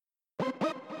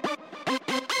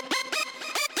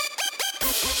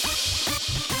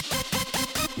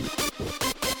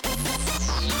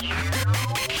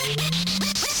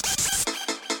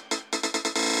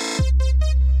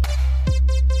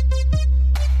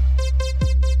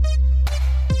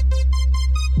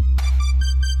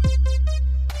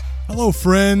Hello,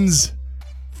 friends.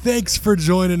 Thanks for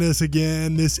joining us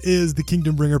again. This is the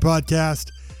Kingdom Bringer podcast.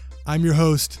 I'm your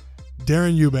host,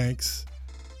 Darren Eubanks.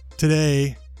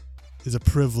 Today is a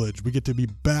privilege. We get to be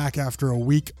back after a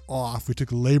week off. We took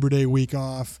Labor Day week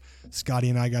off. Scotty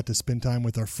and I got to spend time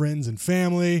with our friends and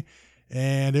family,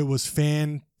 and it was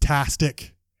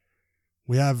fantastic.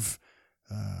 We have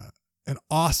an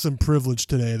awesome privilege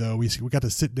today, though. We got to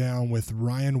sit down with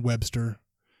Ryan Webster,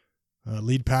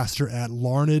 lead pastor at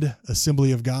Larned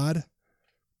Assembly of God,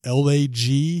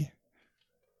 LAG,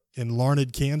 in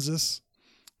Larned, Kansas.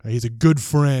 He's a good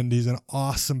friend. He's an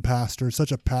awesome pastor,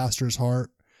 such a pastor's heart.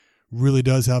 Really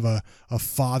does have a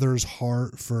father's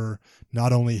heart for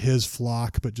not only his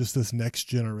flock, but just this next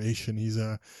generation. He's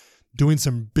doing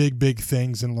some big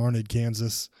things in Larned,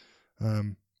 Kansas.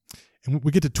 And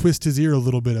we get to twist his ear a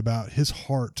little bit about his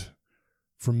heart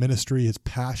for ministry, his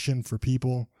passion for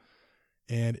people.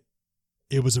 And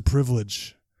it was a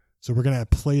privilege. So we're going to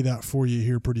play that for you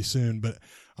here pretty soon. But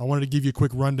I wanted to give you a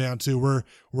quick rundown too. We're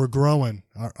growing.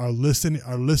 Our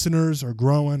listeners are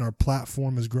growing. Our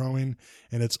platform is growing.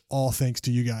 And it's all thanks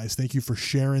to you guys. Thank you for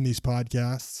sharing these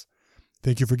podcasts.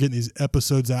 Thank you for getting these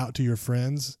episodes out to your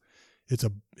friends. It's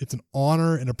an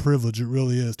honor and a privilege. It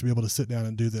really is to be able to sit down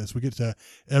and do this. We get to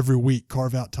every week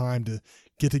carve out time to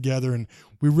get together. And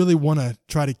we really want to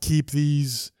try to keep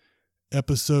these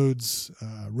episodes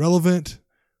relevant.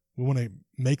 We want to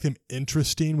make them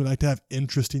interesting. We like to have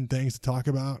interesting things to talk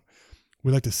about. We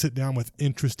like to sit down with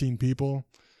interesting people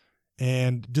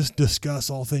and just discuss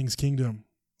all things kingdom.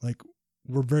 Like,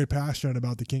 we're very passionate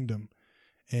about the kingdom.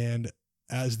 And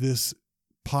as this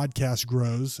podcast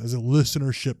grows, as a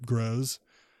listenership grows,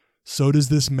 so does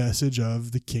this message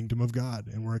of the kingdom of God.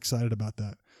 And we're excited about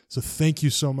that. So thank you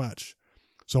so much.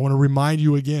 So I want to remind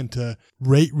you again to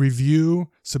rate, review,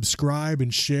 subscribe,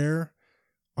 and share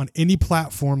on any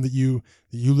platform that you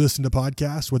listen to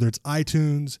podcasts, whether it's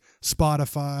iTunes,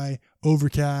 Spotify,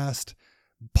 Overcast,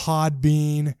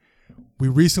 Podbean. We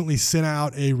recently sent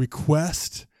out a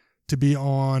request to be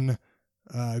on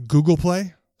Google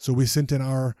Play. So we sent in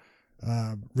our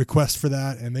request for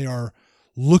that, and they are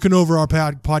looking over our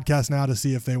podcast now to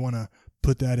see if they want to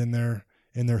put that in their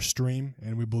stream,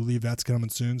 and we believe that's coming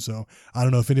soon. So I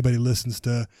don't know if anybody listens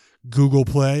to Google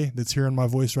Play that's hearing my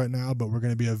voice right now, but we're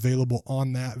going to be available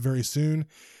on that very soon.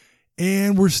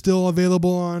 And we're still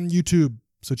available on YouTube.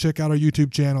 So check out our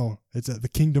YouTube channel. It's at the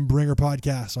Kingdom Bringer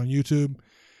Podcast on YouTube.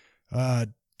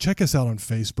 Check us out on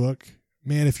Facebook.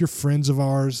 Man, if you're friends of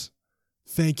ours,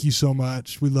 thank you so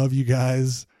much. We love you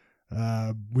guys.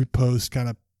 We post kind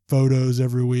of photos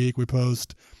every week. We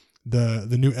post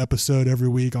the new episode every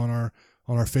week on our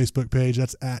Facebook page.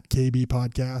 That's at KB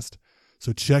Podcast.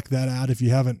 So check that out. If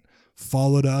you haven't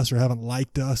followed us or haven't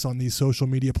liked us on these social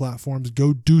media platforms,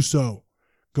 go do so.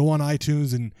 Go on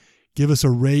iTunes and give us a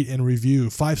rate and review.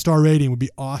 5-star rating would be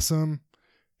awesome.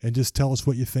 And just tell us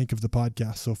what you think of the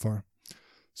podcast so far.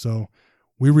 So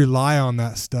we rely on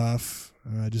that stuff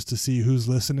just to see who's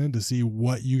listening, to see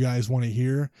what you guys want to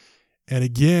hear. And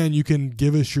again, you can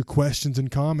give us your questions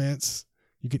and comments.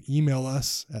 You can email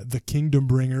us at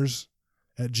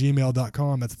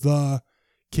thekingdombringers@gmail.com. That's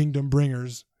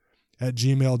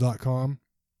thekingdombringers@gmail.com.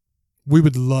 We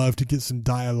would love to get some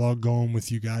dialogue going with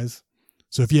you guys.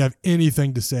 So if you have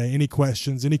anything to say, any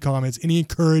questions, any comments, any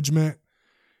encouragement,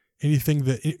 anything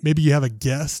that maybe you have a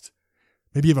guest,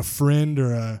 maybe you have a friend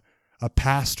or a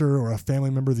pastor or a family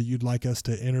member that you'd like us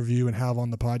to interview and have on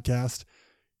the podcast,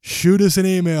 shoot us an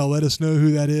email. Let us know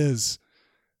who that is.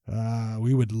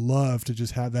 We would love to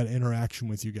just have that interaction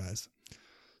with you guys.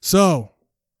 So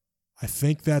I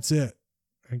think that's it.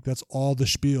 I think that's all the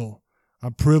spiel.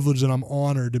 I'm privileged and I'm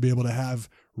honored to be able to have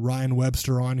Ryan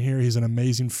Webster on here. He's an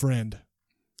amazing friend.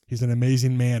 He's an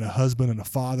amazing man, a husband and a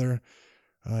father.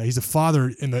 He's a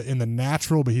father in the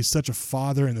natural, but he's such a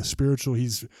father in the spiritual.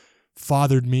 He's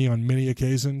fathered me on many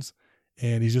occasions,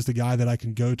 and he's just a guy that I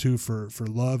can go to for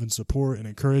love and support and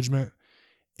encouragement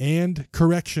and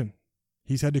correction.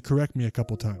 He's had to correct me a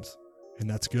couple times, and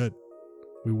that's good.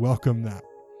 We welcome that.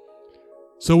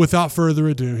 So without further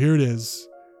ado, here it is,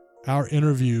 our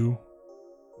interview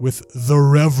with the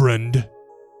Reverend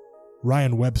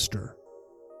Ryan Webster.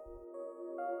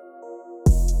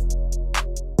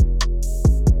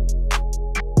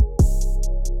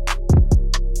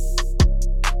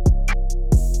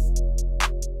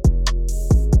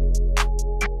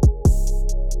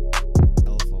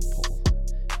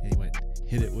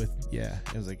 Hit it with, yeah,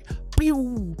 it was like,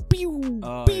 pew, pew,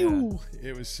 pew. Yeah.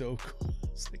 It was so cool.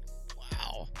 It's like,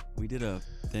 wow. We did a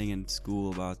thing in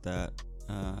school about that,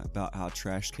 about how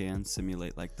trash cans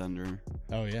simulate like thunder.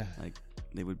 Oh, yeah. Like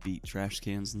they would beat trash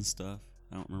cans and stuff.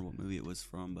 I don't remember what movie it was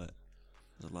from, but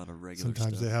There's a lot of regular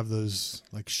Sometimes stuff. they have those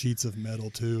like sheets of metal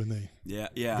too, and they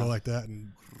Yeah. go like that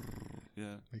and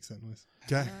Yeah. makes that noise.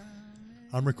 Okay,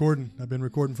 I'm recording. I've been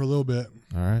recording for a little bit,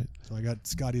 All right. so I got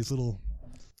Scotty's little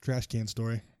trash can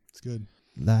story. It's good.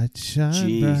 Light shine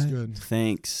Jeez. bright. It's good.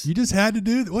 Thanks. You just had to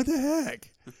do what the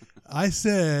heck? I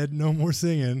said no more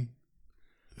singing,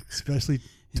 especially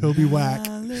Toby Whack.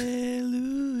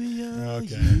 Hallelujah.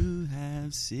 Okay. You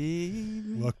have saved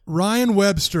me. Look, Ryan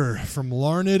Webster from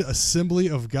Larned Assembly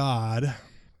of God.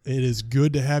 It is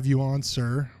good to have you on,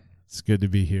 sir. It's good to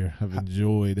be here. I've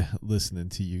enjoyed listening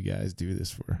to you guys do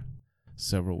this for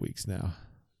several weeks now.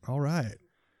 All right.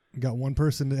 We got one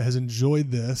person that has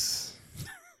enjoyed this.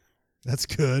 That's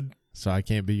good. So I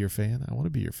can't be your fan? I want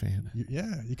to be your fan.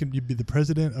 You can be the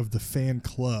president of the fan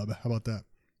club. How about that?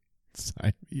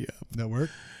 Sign me up. That work?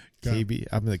 Okay. KB.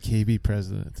 I'm the KB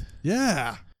president.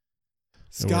 Yeah. It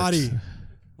Scotty, works.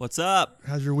 What's up?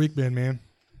 how's your week been, man?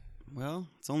 Well,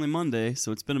 it's only Monday,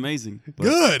 so it's been amazing. But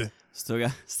Good. Still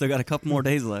got a couple more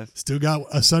days left. Still got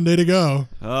a Sunday to go.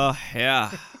 Oh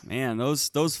yeah, man.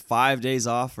 Those 5 days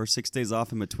off or 6 days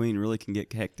off in between really can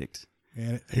get hectic.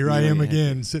 And here I am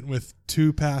again, sitting with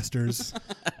two pastors.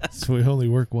 So we only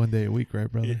work one day a week,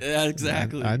 right, brother? Yeah,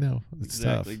 exactly. I know. It's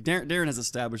Exactly. tough. Darren has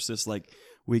established this like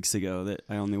weeks ago that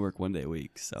I only work one day a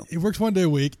week. So It works one day a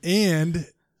week, and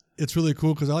it's really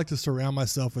cool because I like to surround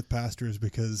myself with pastors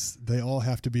because they all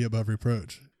have to be above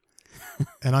reproach.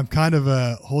 And I'm kind of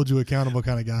a hold you accountable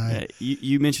kind of guy.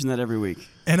 you mention that every week.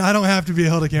 And I don't have to be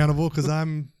held accountable because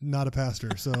I'm not a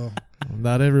pastor. So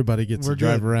Not everybody gets We're to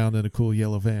drive good. around in a cool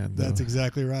yellow van. Though. that's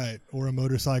exactly right. Or a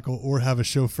motorcycle or have a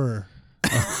chauffeur.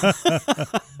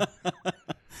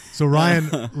 So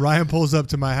Ryan pulls up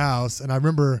to my house, and I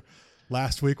remember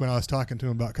last week when I was talking to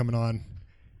him about coming on,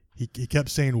 he kept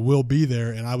saying we'll be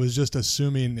there, and I was just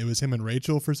assuming it was him and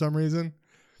Rachel for some reason.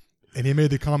 And he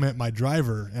made the comment, my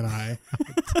driver and I,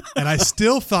 and I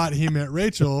still thought he meant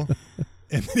Rachel.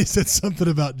 And then he said something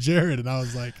about Jared, and I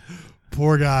was like,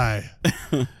 poor guy.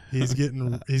 He's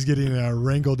getting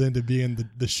wrangled into being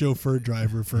the chauffeur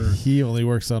driver for. He only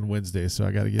works on Wednesdays, so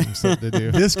I got to give him something to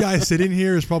do. This guy sitting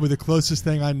here is probably the closest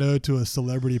thing I know to a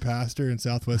celebrity pastor in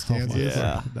Southwest Oh my Kansas.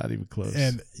 Yeah. God, not even close.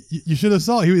 And you should have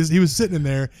saw he was sitting in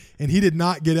there, and he did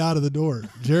not get out of the door.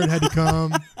 Jared had to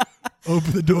come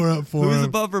open the door up for Who's him.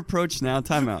 above reproach now?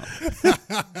 Time out.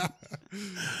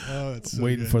 Oh, it's so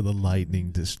waiting good. for the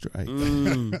lightning to strike.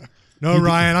 No,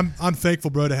 Ryan, I'm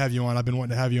thankful, bro, to have you on. I've been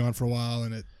wanting to have you on for a while,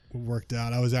 and it worked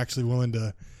out. I was actually willing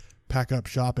to pack up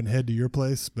shop and head to your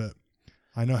place, but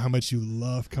I know how much you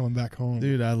love coming back home.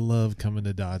 Dude, I love coming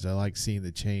to Dodge. I like seeing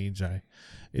the change.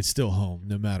 It's still home,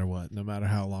 no matter what. No matter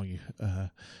how long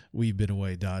we've been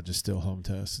away, Dodge is still home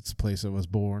to us. It's a place I was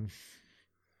born,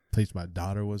 place my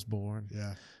daughter was born.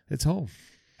 Yeah. It's home.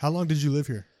 How long did you live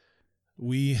here?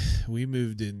 We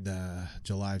moved in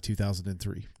July of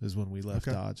 2003 is when we left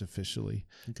Okay. Dodge officially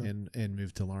Okay. and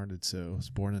moved to Larned. So I was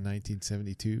born in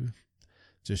 1972,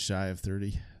 just shy of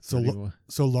 30. So 31.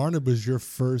 So Larned was your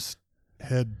first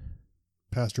head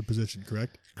pastor position,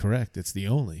 correct? Correct. It's the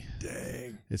only.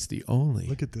 Dang. It's the only.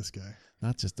 Look at this guy.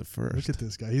 Not just the first. Look at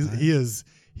this guy. He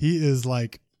is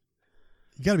like,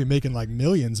 you got to be making like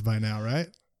millions by now, right?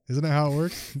 Isn't that how it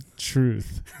works?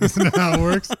 Truth. Isn't that how it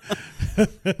works?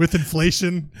 With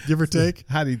inflation, give or take.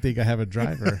 How do you think I have a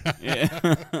driver?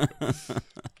 Yeah.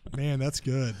 Man, that's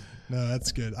good. No,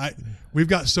 that's good. We've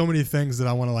got so many things that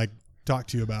I want to like talk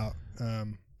to you about. I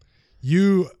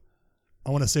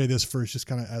want to say this first, just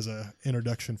kind of as a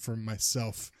introduction for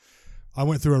myself. I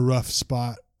went through a rough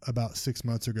spot about 6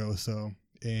 months ago.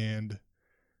 And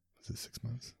was it 6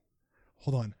 months?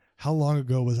 Hold on. How long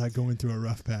ago was I going through a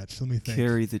rough patch? Let me think.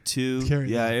 Carry the two.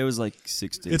 Yeah, it was like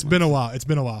 6 days. It's been a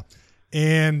while.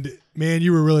 And man,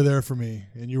 you were really there for me,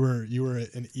 and you were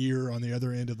an ear on the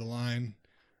other end of the line,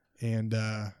 and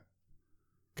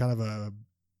kind of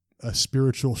a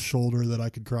spiritual shoulder that I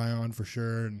could cry on for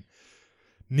sure, and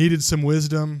needed some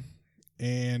wisdom.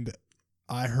 And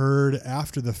I heard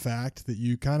after the fact that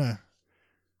you kind of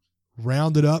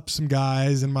rounded up some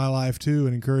guys in my life too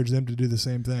and encouraged them to do the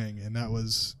same thing. And that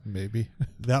was Maybe.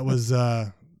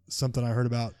 something I heard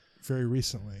about very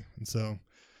recently. And so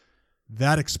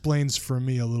that explains for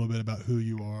me a little bit about who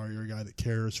you are. You're a guy that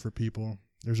cares for people.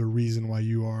 There's a reason why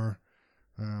you are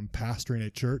pastoring a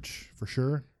church for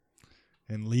sure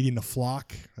and leading a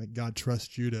flock. Like God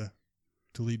trusts you to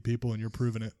lead people, and you're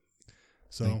proving it.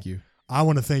 So Thank you. I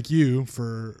want to thank you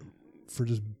for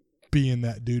just being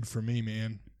that dude for me,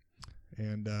 man.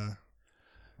 And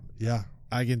yeah,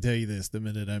 I can tell you this. The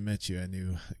minute I met you, I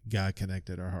knew God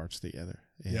connected our hearts together.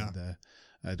 And Yeah.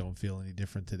 I don't feel any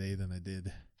different today than I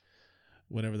did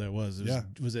whenever that was.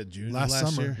 Was it June last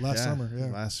summer? year? Last summer, yeah.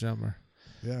 Last summer.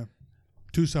 Yeah.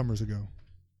 2 summers ago.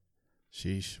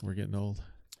 Sheesh, we're getting old.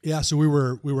 Yeah, so we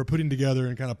were putting together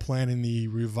and kind of planning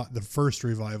the first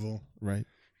revival. Right.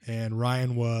 And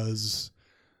Ryan was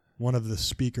one of the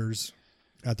speakers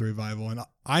at the revival. And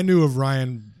I knew of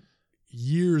Ryan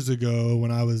years ago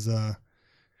when I was, I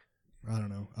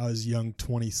was young,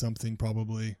 20-something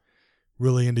probably,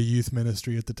 really into youth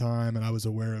ministry at the time. And I was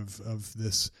aware of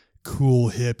this cool,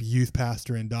 hip youth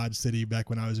pastor in Dodge City back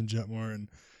when I was in Jetmore.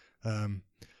 And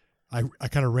I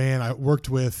kind of I worked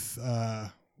with,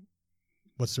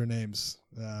 what's their names?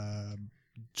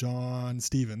 John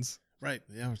Stevens. Right.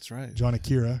 Yeah, that's right. John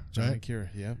Akira. John right? Akira.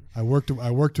 Yeah. I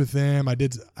worked with them.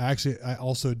 I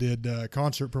also did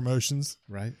concert promotions.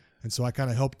 Right. And so I kind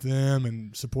of helped them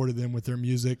and supported them with their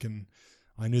music. And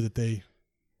I knew that did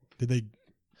they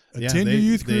attend your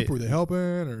youth group? Were they helping?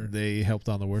 Or they helped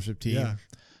on the worship team.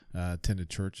 Yeah. Attended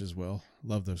church as well.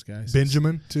 Love those guys.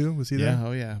 Benjamin too. Was he there? Yeah.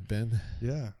 Oh yeah. Ben.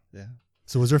 Yeah. Yeah.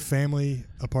 So was their family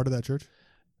a part of that church?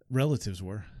 Relatives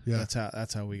were. Yeah.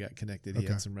 That's how we got connected. He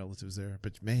Okay. had some relatives there.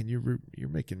 But man, you're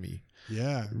making me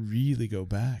Yeah. really go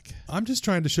back. I'm just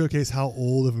trying to showcase how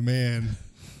old of a man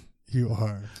you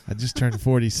are. I just turned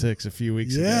 46 a few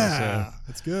weeks ago. Yeah. So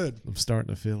That's good. I'm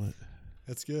starting to feel it.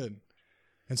 That's good.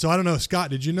 And so I don't know, Scott,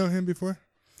 did you know him before?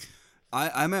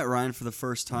 I met Ryan for the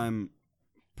first time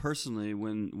personally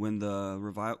when the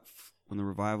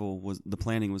revival was the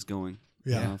planning was going.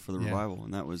 Yeah. For the Yeah. revival,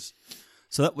 and that was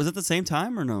was it the same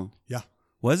time or no? Yeah.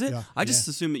 Was it? Yeah. I just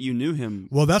assumed that you knew him.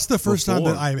 Well, that's the first time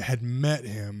Before. that I had met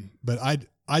him, but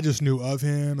I just knew of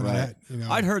him, and Right.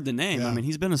 I'd heard the name. Yeah. I mean,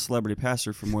 he's been a celebrity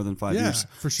pastor for more than 5 Yeah, years,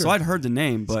 for sure. So I'd heard the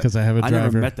name, but 'cause I have a never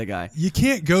driver. met the guy. You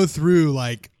can't go through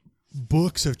like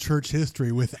books of church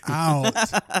history without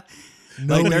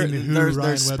knowing who there's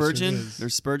Ryan Webster Spurgeon, is.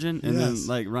 there's Spurgeon, and Yes. then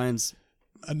like Ryan's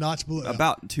A notch below.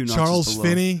 about 2 notches Charles below.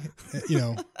 Finney,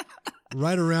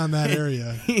 right around that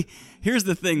area. Here's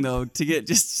the thing, though, to get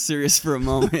just serious for a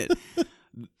moment.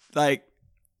 Like,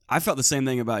 I felt the same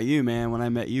thing about you, man, when I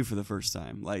met you for the first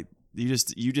time. Like, you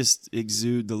just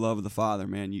exude the love of the Father,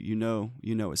 man. You know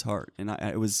His heart, and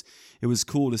it was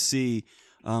cool to see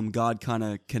God kind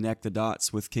of connect the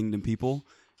dots with Kingdom people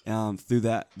through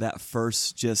that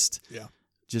first just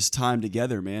time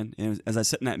together, man. And as I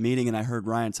sat in that meeting and I heard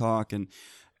Ryan talk, and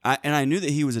I knew that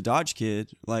he was a Dodge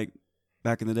kid, like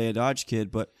back in the day, a Dodge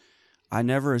kid, but I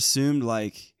never assumed,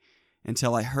 like,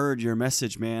 until I heard your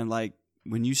message, man. Like,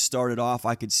 when you started off,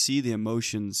 I could see the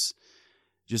emotions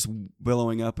just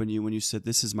billowing up in you when you said,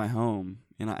 "This is my home."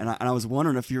 And I was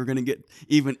wondering if you were going to get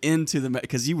even into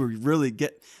because you were really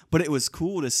but it was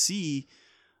cool to see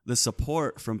the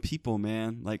support from people,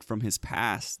 man, like from his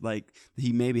past, like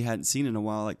he maybe hadn't seen in a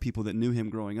while, like people that knew him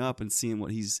growing up and seeing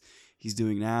what he's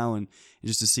doing now, and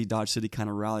just to see Dodge City kind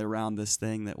of rally around this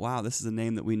thing that, wow, this is a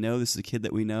name that we know, this is a kid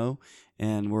that we know,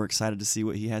 and we're excited to see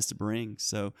what he has to bring.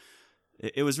 So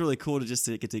it was really cool to just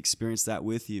to get to experience that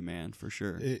with you, man, for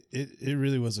sure. It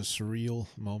really was a surreal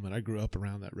moment. I grew up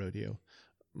around that rodeo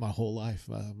my whole life.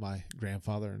 My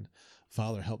grandfather and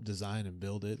father helped design and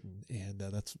build it, and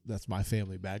that's my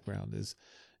family background is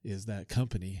that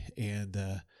company. And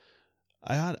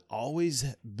I had always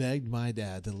begged my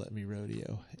dad to let me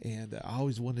rodeo, and I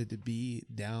always wanted to be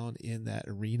down in that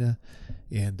arena.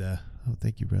 And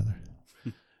thank you, brother.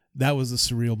 That was a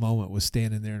surreal moment, was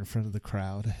standing there in front of the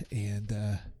crowd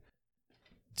and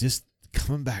just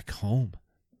coming back home.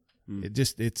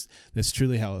 That's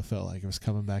truly how it felt like. I was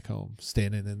coming back home,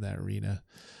 standing in that arena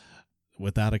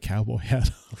without a cowboy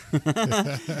hat on.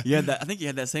 I think you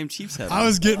had that same Chiefs hat on. I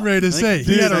was getting ready to say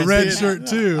he had a red shirt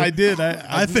too. I did.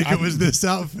 I think it was this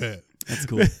outfit. That's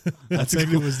cool. I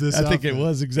think it was this. I think outfit. it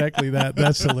was exactly that.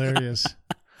 That's hilarious.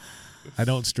 I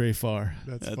don't stray far.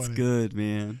 That's funny. Good,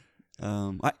 man.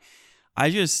 I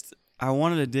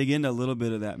wanted to dig into a little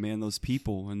bit of that, man. Those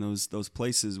people and those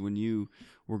places when you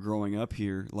were growing up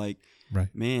here, like, Right.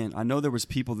 Man, I know there was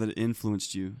people that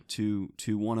influenced you to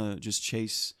want to just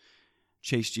chase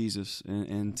Jesus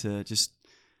and to just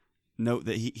note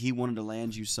that he wanted to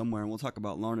land you somewhere. And we'll talk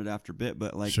about Larned after a bit,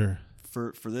 but like, Sure.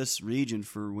 For this region,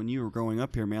 for when you were growing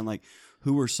up here, man, like,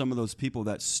 who were some of those people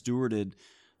that stewarded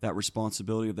that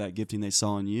responsibility of that gifting they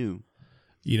saw in you?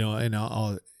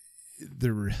 And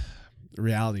the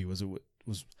reality was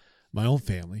my own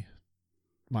family,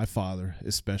 my father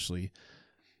especially,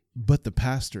 but the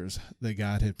pastors that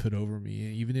God had put over me,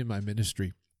 even in my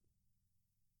ministry,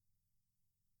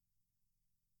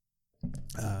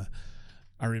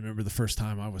 I remember the first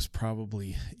time I was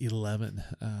probably 11,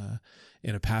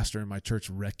 and a pastor in my church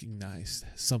recognized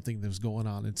something that was going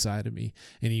on inside of me,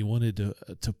 and he wanted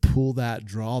to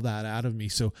draw that out of me.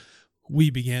 So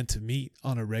we began to meet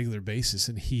on a regular basis,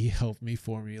 and he helped me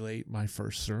formulate my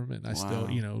first sermon. I still,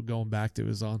 going back to, it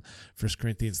was on 1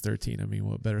 Corinthians 13. I mean,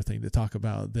 what better thing to talk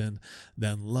about than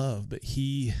love? But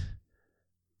he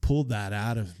pulled that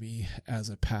out of me as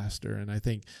a pastor. And I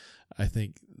think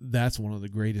that's one of the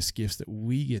greatest gifts that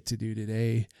we get to do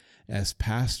today as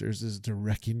pastors, is to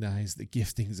recognize the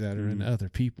giftings that are in other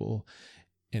people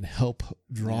and help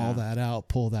draw that out,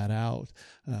 pull that out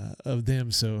of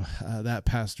them. So that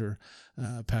pastor,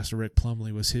 Pastor Rick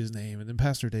Plumley was his name. And then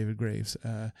Pastor David Graves,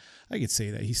 I could say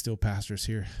that he still pastors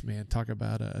here. Man, talk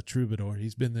about a troubadour.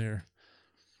 He's been there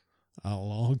a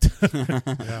long time.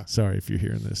 Yeah. Sorry if you're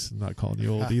hearing this. I'm not calling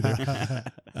you old either.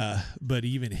 But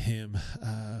even him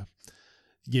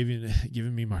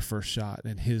giving me my first shot,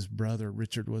 and his brother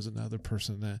Richard was another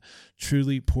person that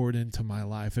truly poured into my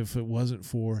life. If it wasn't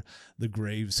for the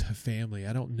Graves family,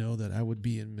 I don't know that I would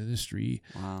be in ministry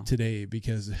today,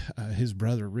 because his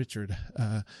brother Richard,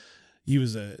 he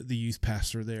was the youth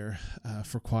pastor there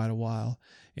for quite a while,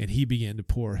 and he began to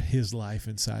pour his life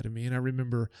inside of me. And I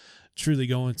remember truly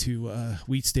going to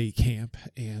Wheat State Camp,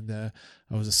 and I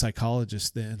was a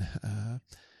psychologist then,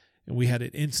 and we had an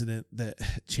incident that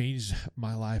changed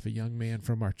my life. A young man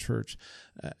from our church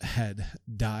had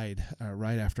died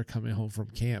right after coming home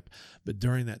from camp. But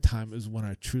during that time is when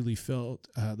I truly felt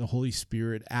the Holy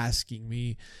Spirit asking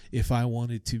me if I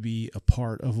wanted to be a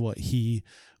part of what he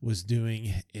was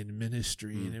doing in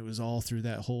ministry. And it was all through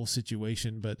that whole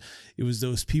situation. But it was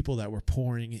those people that were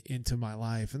pouring into my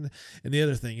life. And the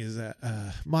other thing is that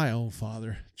my own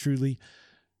father, truly,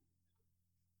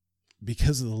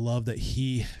 because of the love that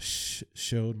he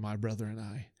showed my brother and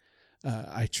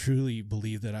I truly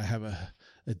believe that I have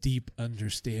a deep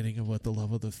understanding of what the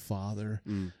love of the Father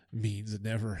means.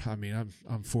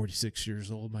 I'm 46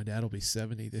 years old. My dad will be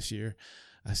 70 this year.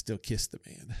 I still kiss the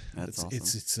man. That's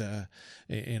awesome.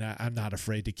 And I'm not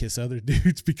afraid to kiss other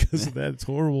dudes because of that. It's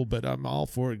horrible, but I'm all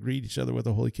for it. Greet each other with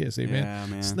a holy kiss. Amen. Yeah,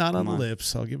 man. It's not on the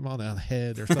lips. I'll give them on the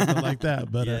head or something like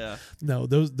that. But no,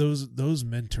 those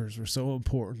mentors were so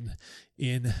important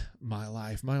in my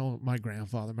life. My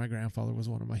grandfather was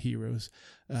one of my heroes.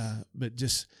 But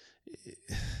just,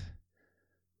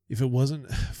 if it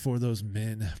wasn't for those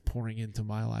men pouring into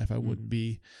my life, I wouldn't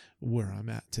be where I'm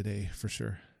at today, for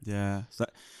sure. Yeah,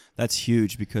 that's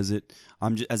huge, because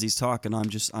as he's talking,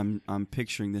 I'm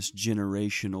picturing this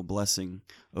generational blessing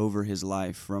over his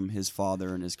life from his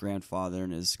father and his grandfather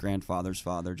and his grandfather's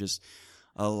father. Just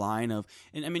a line of,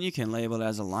 and I mean, you can label it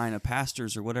as a line of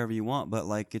pastors or whatever you want, but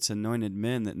like, it's anointed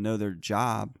men that know their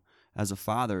job as a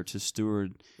father to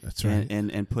steward. That's right.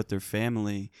 and put their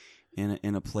family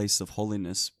in a place of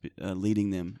holiness,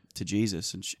 leading them to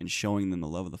Jesus and showing them the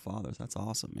love of the Father. That's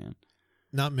awesome, man.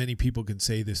 Not many people can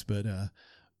say this, but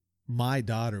my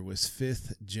daughter was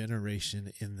 5th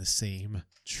generation in the same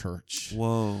church.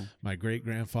 Whoa. My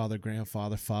great-grandfather,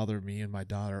 father, me, and my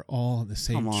daughter, all in the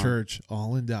same church,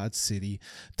 all in Dodge City.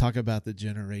 Talk about the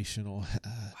generational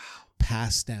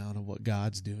pass down of what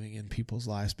God's doing in people's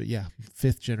lives. But yeah,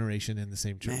 5th generation in the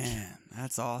same church. Man,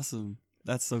 that's awesome.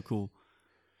 That's so cool.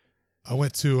 I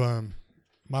went to,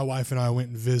 my wife and I went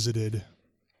and visited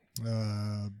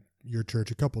your church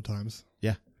a couple times.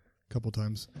 Yeah. A couple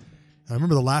times. I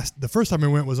remember the first time we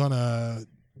went was on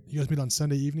you guys meet on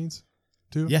Sunday evenings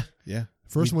too? Yeah.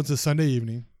 First one was a Sunday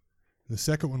evening. The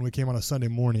second one we came on a Sunday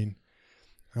morning.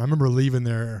 And I remember leaving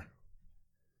there.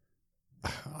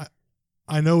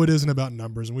 I know it isn't about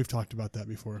numbers, and we've talked about that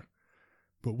before.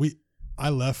 But I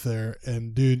left there,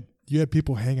 and dude, you had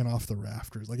people hanging off the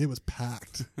rafters. Like, it was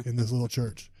packed in this little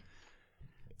church.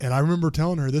 And I remember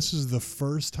telling her, this is the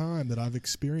first time that I've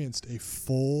experienced a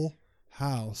full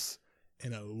house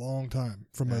in a long time.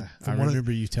 I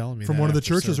remember you telling me from that one of the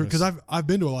after churches, service. because I've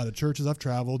been to a lot of churches. I've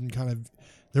traveled, and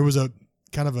there was a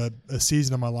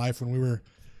season of my life when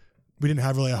we didn't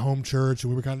have really a home church,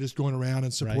 and we were kind of just going around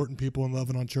and supporting people and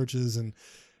loving on churches. And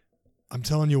I'm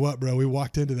telling you what, bro, we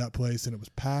walked into that place and it was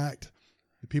packed.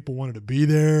 The people wanted to be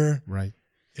there. Right.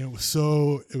 And it was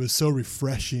so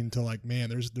refreshing to, like, man,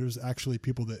 there's actually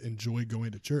people that enjoy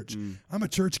going to church. I'm a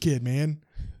church kid, man.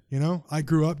 You know, I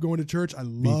grew up going to church. I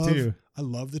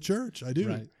love the church. I do.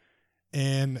 Right.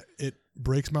 And it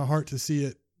breaks my heart to see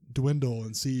it dwindle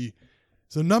and see.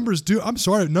 So numbers do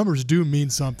mean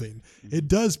something. It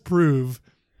does prove,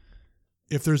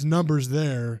 if there's numbers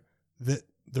there, that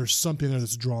there's something there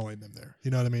that's drawing them there.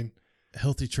 You know what I mean?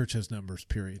 healthy church has numbers,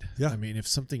 period. Yeah. I mean, if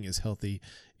something is healthy,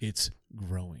 it's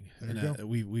growing. There you And go.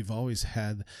 we've always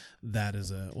had that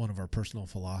as one of our personal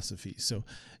philosophies. So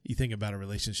you think about a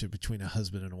relationship between a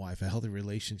husband and a wife. A healthy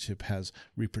relationship has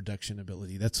reproduction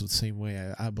ability. That's the same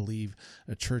way I believe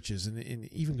a church is.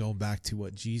 And even going back to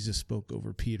what Jesus spoke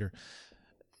over Peter,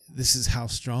 this is how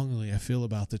strongly I feel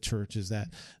about the church, is that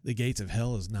the gates of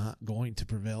hell is not going to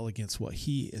prevail against what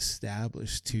he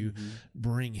established to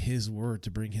bring his word,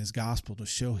 to bring his gospel, to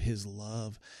show his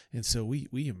love. And so we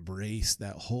embrace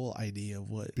that whole idea of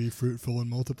what, Be fruitful and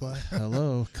multiply.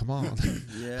 hello, come on.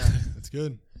 Yeah, That's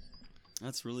good.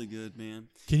 that's really good, man.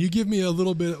 Can you give me a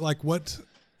little bit like what,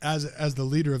 as the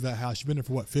leader of that house, you've been there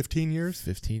for what, 15 years?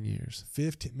 15 years.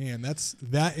 15. Man,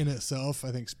 that in itself,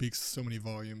 I think, speaks so many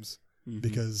volumes.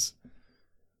 Because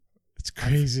It's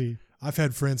crazy. I've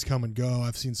had friends come and go.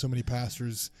 I've seen so many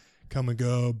pastors come and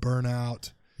go, burn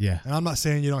out. Yeah. And I'm not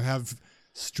saying you don't have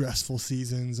stressful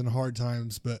seasons and hard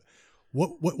times, but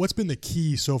what's been the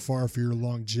key so far for your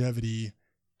longevity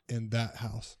in that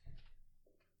house?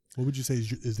 What would you say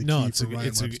is the key for Ryan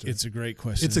Webster? It's a great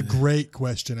question. It's a great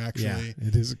question, actually. Yeah,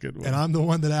 it is a good one. And I'm the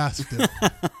one that asked it.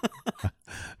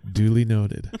 Duly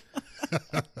noted.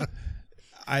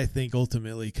 I think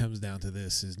ultimately it comes down to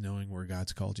this, is knowing where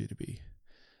God's called you to be.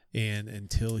 And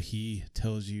until he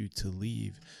tells you to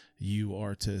leave, you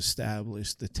are to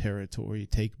establish the territory,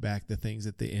 take back the things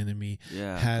that the enemy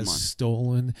has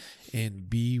stolen, and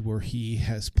be where he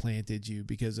has planted you.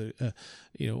 Because,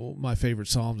 my favorite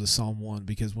Psalms is Psalm 1,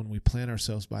 because when we plant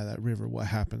ourselves by that river, what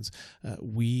happens?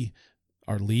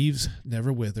 Our leaves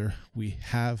never wither. We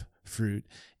have fruit,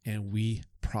 and we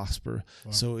prosper.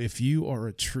 Wow. So if you are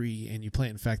a tree and you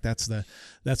plant, in fact, that's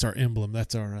our emblem.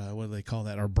 That's our, what do they call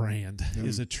that? Our brand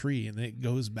is a tree. And it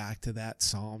goes back to that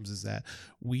Psalms, is that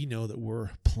we know that we're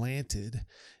planted.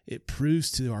 It proves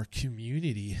to our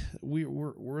community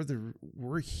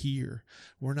we're here.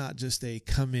 We're not just a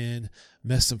come in,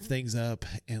 mess some things up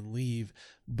and leave.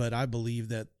 But I believe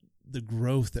that the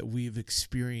growth that we've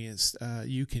experienced,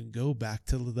 you can go back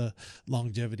to the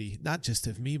longevity, not just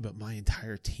of me, but my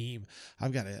entire team.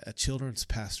 I've got a children's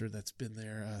pastor that's been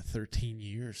there 13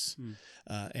 years.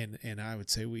 And I would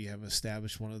say we have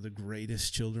established one of the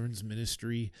greatest children's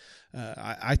ministry.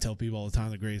 I tell people all the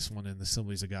time, the greatest one in the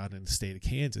Assemblies of God in the state of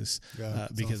Kansas,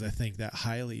 because awesome. I think that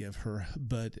highly of her.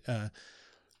 But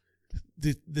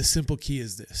the simple key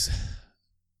is this: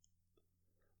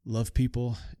 love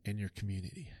people and your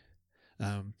community.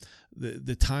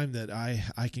 The time that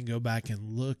I can go back and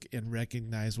look and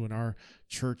recognize when our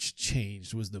church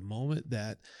changed was the moment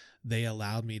that they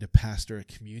allowed me to pastor a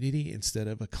community instead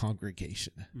of a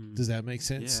congregation. Does that make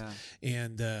sense? Yeah.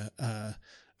 And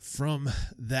from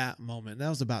that moment, that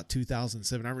was about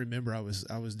 2007. I remember I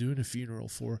was doing a funeral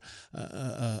for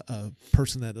a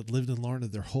person that had lived in Lorna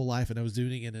their whole life, and I was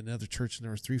doing it in another church, and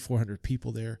there was 300-400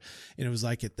 people there. And it was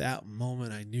like at that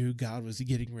moment I knew God was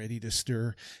getting ready to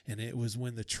stir, and it was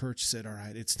when the church said, all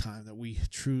right, it's time that we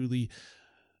truly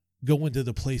go into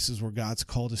the places where God's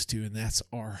called us to, and that's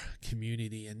our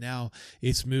community. And now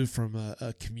it's moved from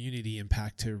a community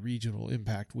impact to a regional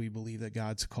impact. We believe that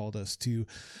God's called us to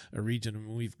a region,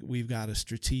 and we've got a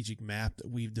strategic map that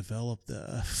we've developed.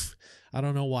 I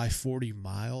don't know why 40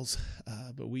 miles,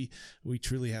 but we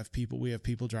truly have people. We have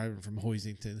people driving from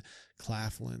Hoisington,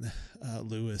 Claflin,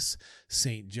 Lewis,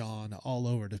 St. John, all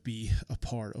over to be a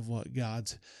part of what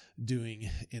God's doing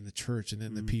in the church and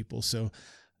in the people. So,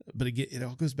 but again, it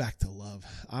all goes back to love.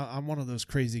 I'm one of those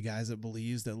crazy guys that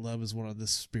believes that love is one of the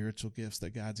spiritual gifts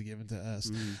that God's given to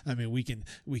us. I mean, we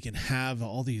can have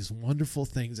all these wonderful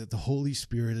things that the Holy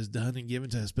Spirit has done and given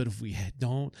to us, but if we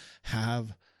don't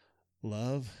have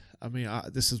love, I mean,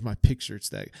 this is my picture. It's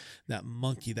that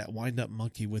monkey, that wind-up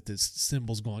monkey with its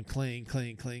cymbals going clang,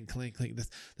 clang, clang, clang, clang.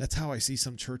 That's how I see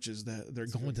some churches, that they're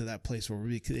going to that place where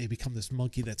they become this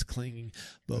monkey that's clanging,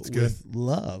 but with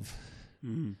love.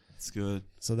 It's good.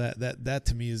 So that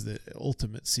to me is the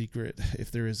ultimate secret,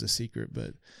 if there is a secret.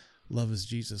 But love is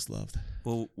Jesus loved.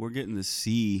 Well, we're getting to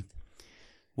see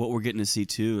what we're getting to see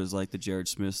too is like the Jared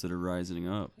Smiths that are rising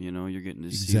up. You know, you're getting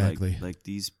to see like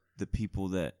the people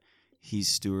that he's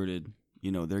stewarded.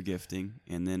 You know, their gifting,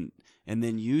 and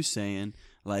then you saying,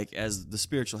 like, as the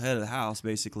spiritual head of the house,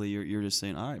 basically you're just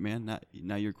saying, all right, man,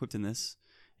 now you're equipped in this,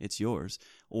 it's yours,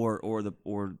 or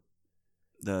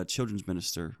the children's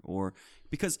minister, or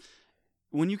because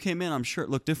when you came in, I'm sure it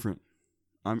looked different.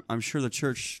 I'm sure the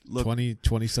church looked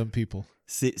 20 some people.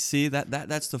 See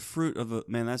that's the fruit of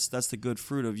that's the good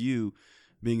fruit of you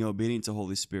being obedient to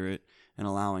Holy Spirit and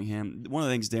allowing him. One of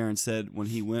the things Darren said when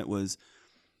he went was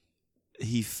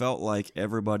he felt like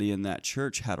everybody in that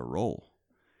church had a role.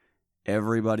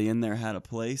 everybody in there had a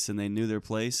place, and they knew their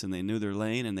place, and they knew their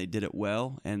lane, and they did it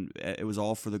well, and it was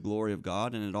all for the glory of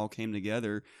God, and it all came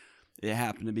together. It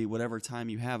happened to be whatever time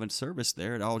you have in service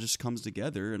there, it all just comes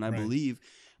together. And I believe,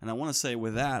 and I want to say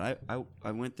with that,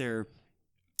 I went there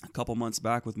a couple months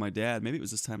back with my dad. Maybe it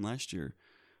was this time last year.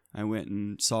 I went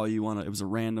and saw you it was a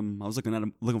random, I was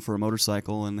looking for a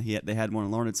motorcycle, and they had one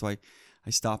in Lorna, so I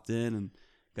stopped in and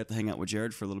got to hang out with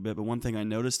Jared for a little bit. But one thing I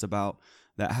noticed about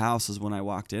that house is when I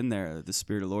walked in there, the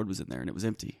Spirit of the Lord was in there, and it was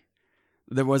empty.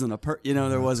 There wasn't a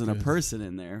person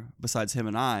in there besides him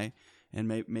and I, and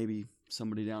maybe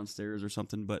somebody downstairs or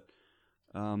something. But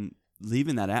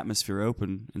leaving that atmosphere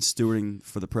open and stewarding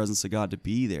for the presence of God to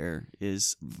be there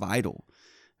is vital.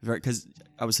 Because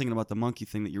I was thinking about the monkey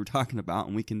thing that you were talking about,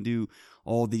 and we can do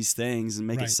all these things and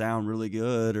make it sound really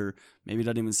good, or maybe it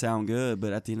doesn't even sound good.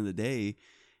 But at the end of the day,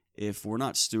 if we're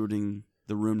not stewarding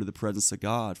the room to the presence of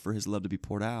God for His love to be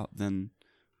poured out, then,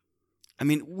 I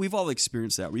mean, we've all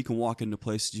experienced that, where you can walk into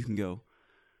places, you can go,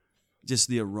 just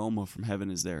the aroma from heaven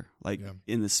is there,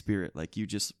 in the spirit. Like, you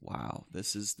just, wow,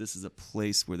 this is a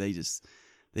place where they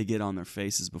get on their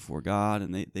faces before God,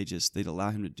 and they'd allow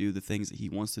Him to do the things that He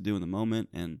wants to do in the moment.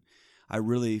 And I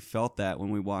really felt that when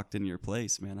we walked into your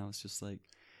place, man. I was just like,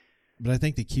 but I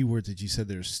think the key word that you said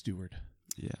there is steward.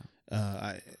 Yeah.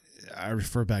 I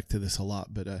refer back to this a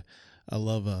lot, but I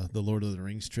love the Lord of the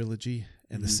Rings trilogy,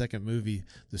 and the second movie,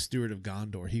 the Steward of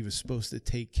Gondor. He was supposed to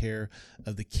take care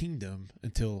of the kingdom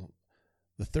until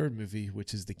the third movie,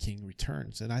 which is The King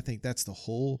Returns. And I think that's the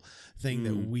whole thing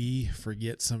that we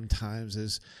forget sometimes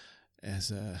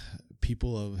as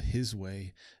people of His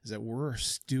way, is that we're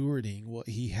stewarding what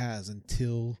He has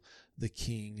until the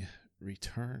King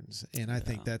returns. And I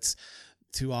think that's,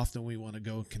 too often we want to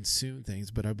go consume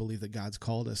things, but I believe that God's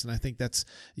called us. And I think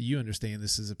you understand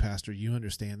this as a pastor, you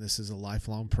understand this as a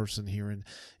lifelong person here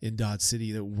in Dodge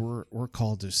City, that we're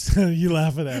called to, you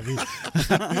laughing at me.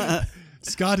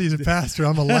 Scotty's a pastor.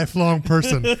 I'm a lifelong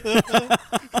person.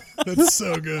 That's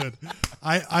so good.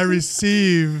 I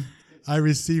receive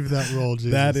that role,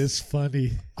 Jesus. That is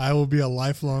funny. I will be a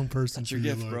lifelong person. That's your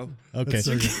gift, Lord. Bro. Okay.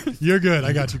 So good. You're good.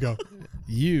 I got you. Go.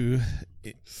 You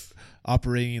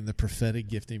operating in the prophetic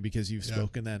gifting, because you've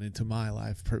spoken that into my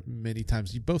life many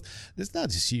times. You both, it's not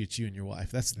just you, it's you and your wife.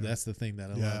 That's the thing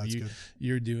that I love.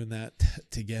 You're doing that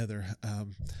together.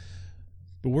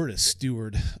 But we're to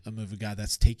steward a move of God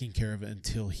that's taking care of it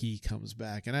until He comes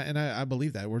back. And I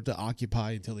believe that. We're to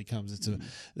occupy until He comes. It's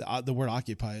the word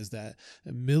occupy is that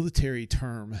military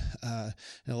term. And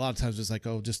a lot of times it's like,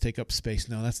 oh, just take up space.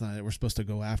 No, that's not it. We're supposed to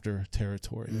go after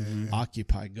territory.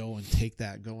 Occupy, go and take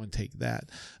that, go and take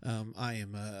that. I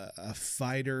am a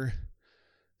fighter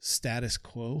status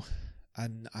quo.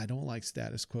 I don't like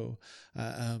status quo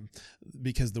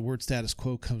because the word status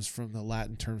quo comes from the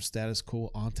Latin term status quo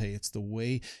ante. It's the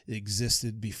way it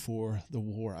existed before the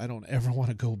war. I don't ever want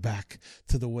to go back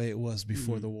to the way it was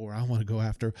before the war. I want to go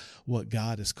after what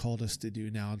God has called us to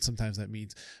do now, and sometimes that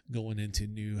means going into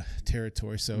new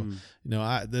territory. So,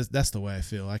 that's the way I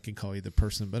feel. I can call you the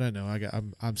person, but I know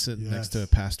I'm sitting next to a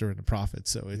pastor and a prophet,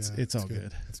 so it's all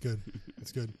good. It's good.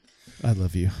 It's good. I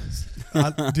love you.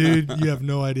 Dude, you have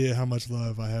no idea how much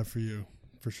love I have for you,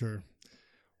 for sure.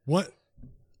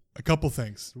 A couple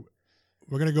things.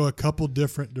 We're going to go a couple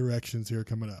different directions here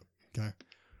coming up, okay?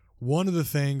 One of the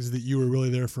things that you were really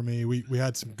there for me, we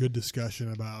had some good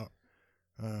discussion about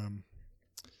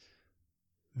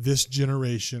this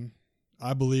generation.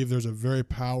 I believe there's a very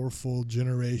powerful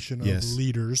generation of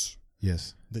leaders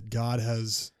that God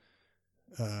has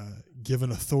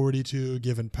given authority to,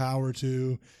 given power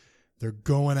to. They're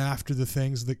going after the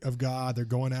things of God. They're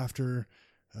going after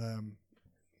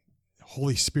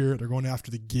Holy Spirit. They're going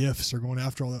after the gifts. They're going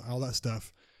after all that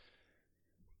stuff.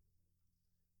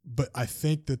 But I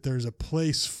think that there's a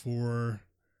place for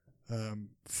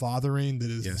fathering that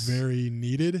is very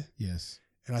needed. Yes.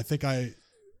 And I think I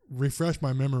refreshed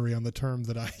my memory on the term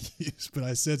that I used, but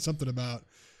I said something about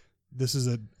this is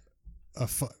a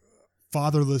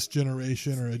fatherless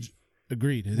generation or a...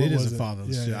 Agreed. It is a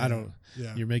fatherless. Yeah, I don't.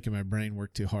 Yeah. You're making my brain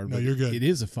work too hard. No, but you're good. It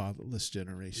is a fatherless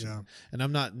generation, and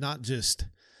I'm not just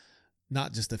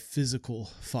a physical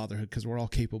fatherhood, because we're all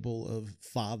capable of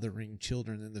fathering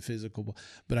children in the physical,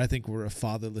 but I think we're a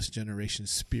fatherless generation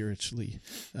spiritually.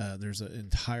 There's an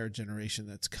entire generation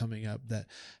that's coming up that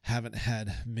haven't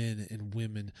had men and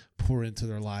women pour into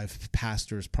their life,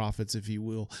 pastors, prophets, if you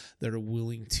will, that are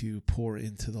willing to pour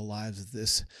into the lives of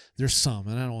this. There's some,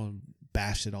 and I don't want to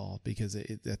bash it all, because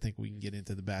I think we can get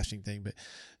into the bashing thing, but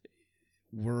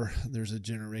there's a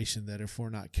generation that if we're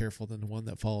not careful, then the one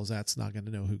that follows that's not going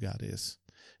to know who God is.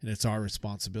 and it's our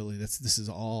responsibility. This is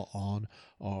all on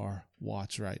our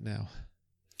watch right now.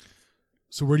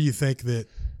 So where do you think that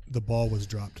the ball was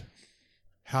dropped?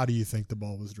 How do you think the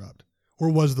ball was dropped? Or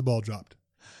was the ball dropped?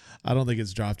 I don't think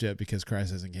it's dropped yet because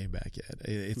Christ hasn't came back yet.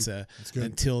 It's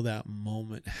until that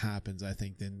moment happens. I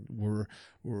think then we're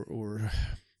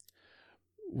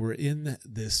in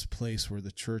this place where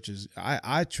the church is.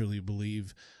 I truly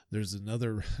believe there's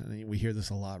another. I mean, we hear this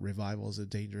a lot. Revival is a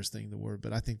dangerous thing, the word,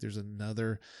 but I think there's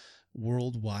another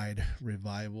worldwide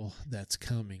revival that's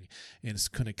coming, and it's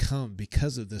going to come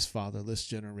because of this fatherless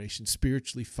generation,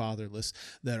 spiritually fatherless,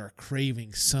 that are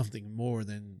craving something more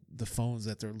than the phones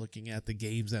that they're looking at, the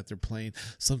games that they're playing,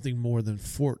 something more than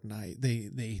Fortnite.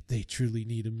 They truly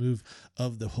need a move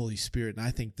of the Holy Spirit, and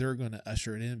I think they're going to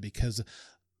usher it in because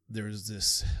there's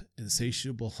this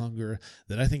insatiable hunger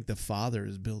that I think the Father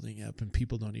is building up, and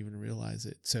people don't even realize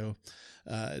it. So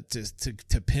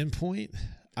to pinpoint,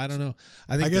 I don't know.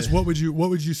 I guess what would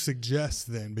you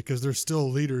suggest then? Because there's still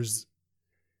leaders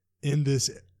in this,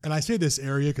 and I say this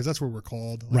area because that's where we're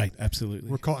called. Like, right, absolutely.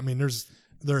 We're called. I mean,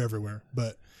 they're everywhere,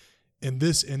 but in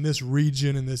this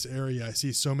region, in this area, I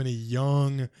see so many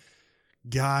young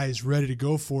guys ready to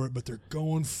go for it, but they're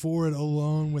going for it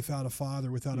alone, without a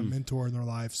father, without a mentor in their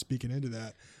life speaking into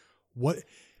that.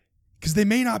 Because they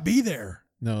may not be there.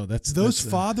 No, those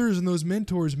fathers and those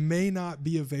mentors may not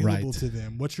be available right to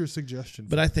them. What's your suggestion?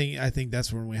 But I think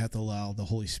that's when we have to allow the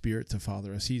Holy Spirit to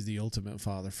father us. He's the ultimate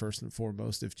father, first and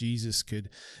foremost. If Jesus could,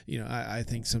 I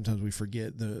think sometimes we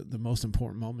forget the most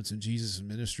important moments in Jesus'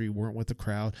 ministry weren't with the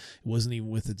crowd. It wasn't even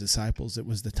with the disciples. It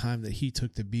was the time that he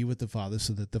took to be with the Father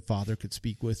so that the Father could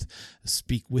speak with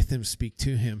him, speak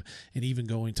to him, and even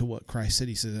going to what Christ said.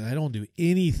 He said, I don't do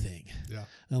anything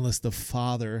unless the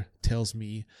Father tells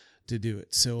me to do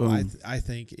it. So I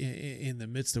think in the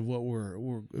midst of what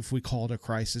we're if we call it a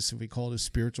crisis, if we call it a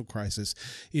spiritual crisis,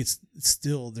 it's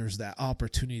still, there's that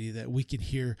opportunity that we can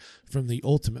hear from the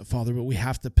ultimate Father, but we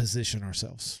have to position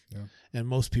ourselves. Yeah. And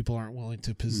most people aren't willing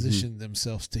to position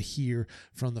themselves to hear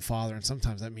from the Father. And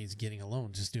sometimes that means getting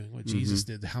alone, just doing what Jesus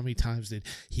did. How many times did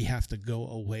he have to go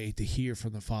away to hear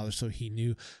from the Father so he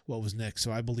knew what was next?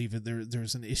 So I believe that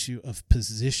there's an issue of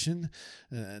position,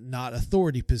 not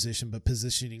authority position, but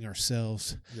positioning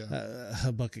ourselves. Yeah.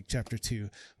 Habakkuk chapter 2,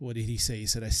 what did he say? He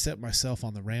said, I set myself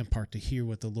on the rampart to hear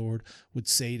what the Lord would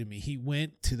say to me. He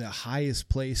went to the highest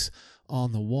place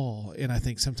on the wall. And I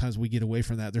think sometimes we get away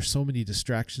from that. There's so many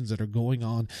distractions that are going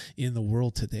on in the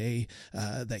world today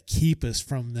that keep us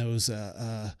from those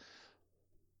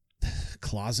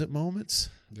closet moments,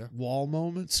 wall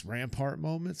moments, rampart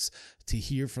moments, to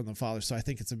hear from the Father. So I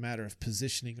think it's a matter of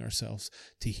positioning ourselves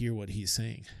to hear what he's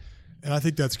saying. And I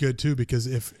think that's good too, because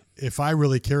if I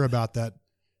really care about that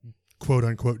quote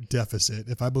unquote deficit,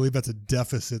 if I believe that's a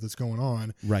deficit that's going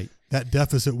on, right, that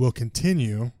deficit will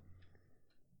continue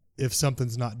if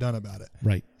something's not done about it.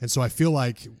 Right. And so I feel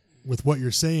like with what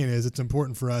you're saying is it's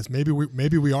important for us. Maybe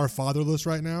we are fatherless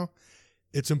right now.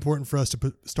 It's important for us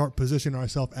to start positioning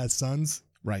ourselves as sons.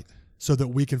 Right. So that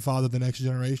we can father the next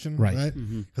generation. Right.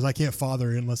 Because I can't father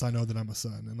unless I know that I'm a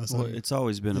son. It's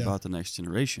always been about the next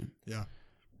generation. Yeah.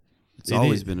 It's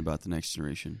always been about the next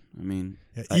generation. I mean,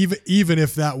 even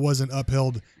if that wasn't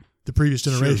upheld the previous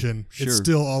generation, it's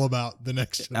still all about the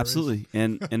next generation. Absolutely.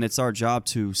 And it's our job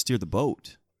to steer the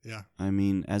boat. Yeah. I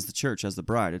mean, as the church, as the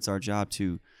bride, it's our job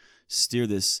to steer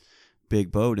this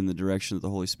big boat in the direction that the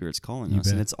Holy Spirit's calling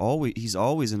us. Bet. And he's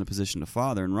always in a position to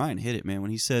father. And Ryan hit it, man, when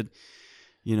he said,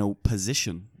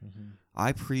 position.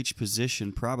 I preach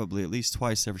position probably at least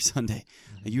twice every Sunday.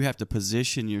 You have to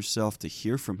position yourself to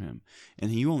hear from him.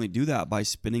 And you only do that by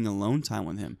spending alone time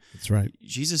with him. That's right.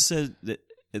 Jesus said that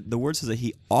the word says that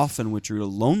he often withdrew to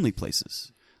lonely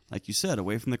places. Like you said,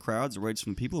 away from the crowds, away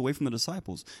from people, away from the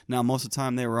disciples. Now, most of the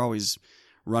time, they were always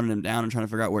running him down and trying to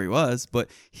figure out where he was, but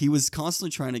he was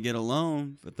constantly trying to get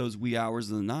alone at those wee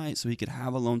hours of the night so he could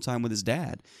have alone time with his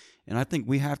dad. And I think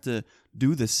we have to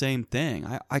do the same thing.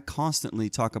 I constantly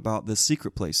talk about the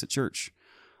secret place at church.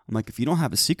 I'm like, if you don't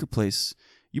have a secret place,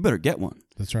 you better get one.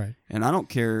 That's right. And I don't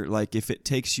care, like, if it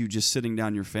takes you just sitting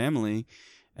down your family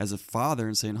as a father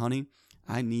and saying, honey,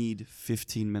 I need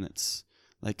 15 minutes.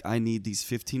 Like, I need these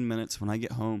 15 minutes when I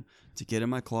get home to get in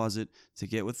my closet, to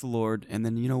get with the Lord, and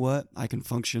then you know what? I can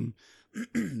function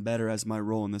better as my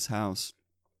role in this house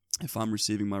if I'm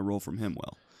receiving my role from him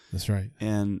well. That's right.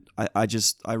 And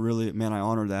I really, man, I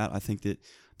honor that. I think that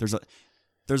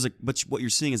but what you're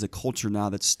seeing is a culture now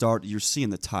you're seeing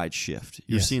the tide shift.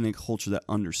 You're seeing a culture that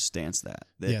understands that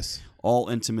yes. all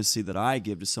intimacy that I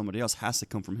give to somebody else has to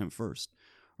come from him first,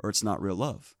 or it's not real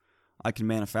love. I can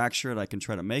manufacture it, I can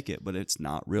try to make it, but it's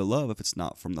not real love if it's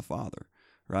not from the Father,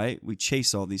 right? We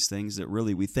chase all these things that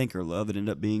really we think are love that end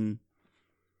up being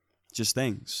just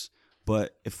things.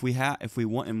 But if we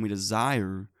want and we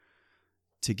desire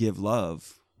to give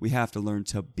love, we have to learn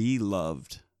to be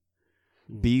loved.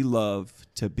 Be loved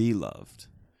to be loved.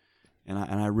 And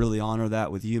I really honor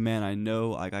that with you, man. I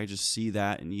know, like, I just see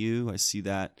that in you. I see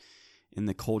that in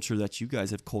the culture that you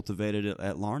guys have cultivated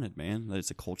at Larned, man. That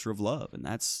it's a culture of love, and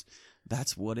that's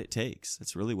what it takes.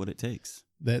 That's really what it takes.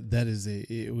 That is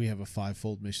we have a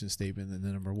 5-fold mission statement, and the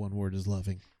number one word is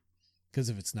loving. Because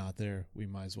if it's not there, we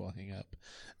might as well hang up,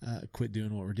 quit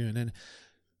doing what we're doing. And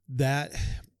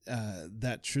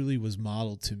that truly was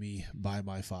modeled to me by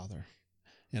my father.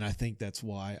 And I think that's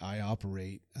why I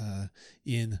operate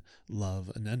in love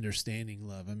and understanding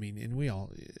love. I mean, and we all,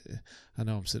 I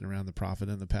know I'm sitting around the prophet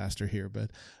and the pastor here,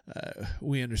 but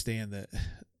we understand that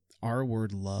our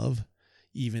word love,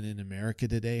 even in America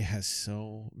today, has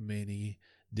so many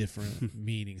different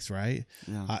meanings, right?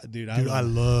 Yeah. Dude, I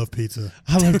love pizza.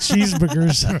 I love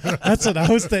cheeseburgers. That's what I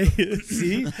was thinking.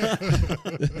 See?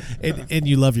 and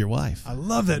you love your wife. I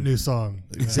love that new song.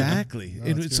 Exactly. No,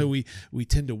 and so we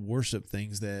tend to worship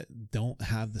things that don't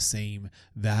have the same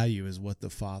value as what the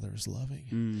Father is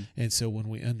loving. And so when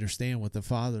we understand what the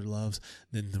Father loves,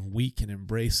 then we can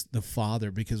embrace the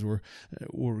Father, because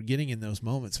we're getting in those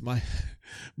moments.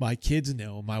 My kids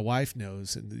know, my wife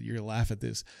knows, and you're gonna laugh at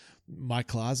this. My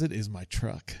closet is my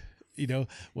truck. You know,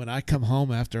 when I come home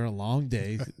after a long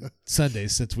day,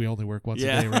 Sundays, since we only work once a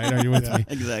day, right? Are you with me?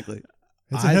 Exactly.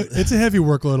 It's a heavy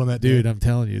workload on that dude. day. I'm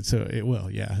telling you. So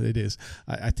it is.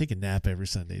 I take a nap every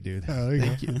Sunday, dude. Oh,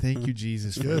 Thank you,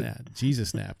 Jesus, for that.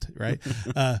 Jesus napped, right?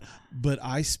 But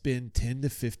I spend 10 to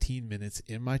 15 minutes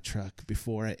in my truck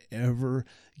before I ever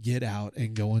get out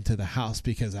and go into the house,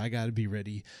 because I got to be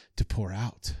ready to pour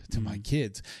out to my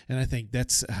kids. And I think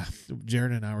that's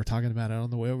Jared and I were talking about it on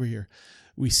the way over here.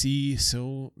 We see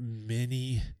so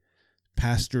many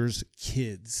pastors'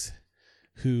 kids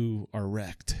who are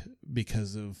wrecked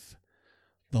because of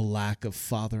the lack of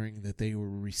fathering that they were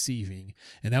receiving.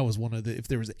 And that was one of if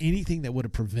there was anything that would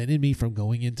have prevented me from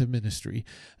going into ministry,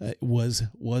 was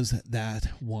that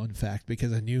one fact,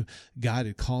 because I knew God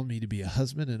had called me to be a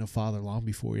husband and a father long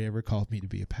before he ever called me to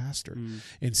be a pastor.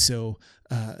 And so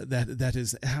that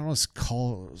is, I don't want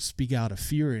to speak out of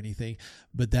fear or anything,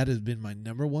 but that has been my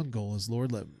number one goal is,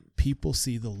 Lord, let people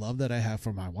see the love that I have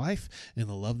for my wife and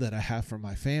the love that I have for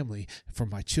my family, for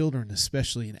my children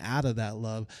especially, and out of that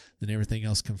love, then everything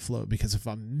else can flow. Because if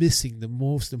I'm missing the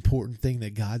most important thing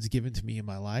that God's given to me in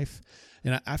my life,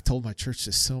 and I've told my church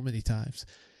this so many times,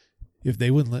 if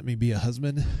they wouldn't let me be a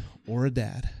husband or a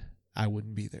dad, I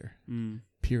wouldn't be there.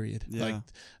 Period. Yeah.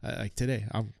 Like today,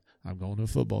 I'm going to a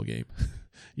football game.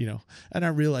 You know, and I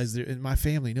realize and my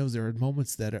family knows there are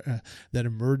moments that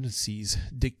emergencies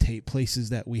dictate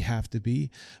places that we have to be.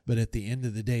 But at the end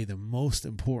of the day, the most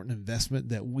important investment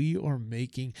that we are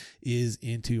making is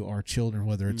into our children,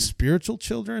 whether it's spiritual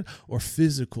children or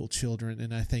physical children.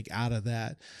 And I think out of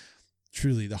that,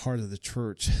 truly the heart of the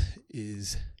church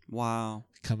is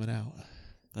coming out.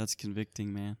 That's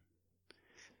convicting, man.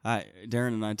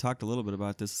 Darren and I talked a little bit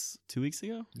about this 2 weeks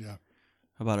ago. Yeah.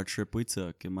 About a trip we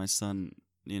took, and my son,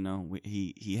 you know,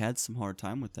 he had some hard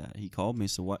time with that. He called me,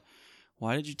 so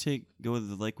why did you go to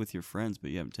the lake with your friends,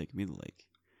 but you haven't taken me to the lake?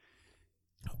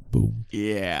 Boom.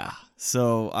 Yeah.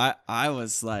 So I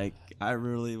was like, I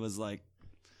really was like,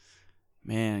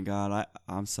 man, God,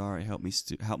 I'm sorry. Help me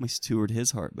steward his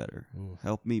heart better. Ooh.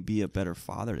 Help me be a better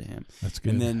father to him. That's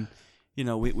good. And then, you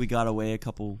know, we got away a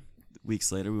couple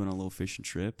weeks later. We went on a little fishing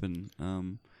trip, and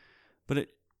but it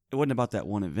wasn't about that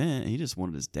one event. He just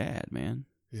wanted his dad, man.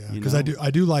 Yeah, because I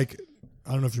do like,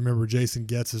 I don't know if you remember Jason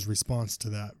Getz's response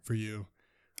to that for you.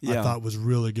 Yeah. I thought was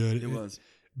really good. It was.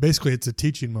 Basically, it's a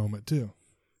teaching moment too.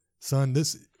 Son,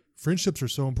 friendships are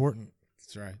so important.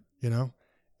 That's right. You know,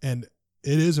 and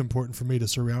it is important for me to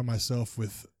surround myself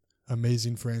with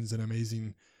amazing friends and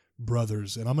amazing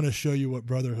brothers. And I'm going to show you what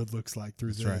brotherhood looks like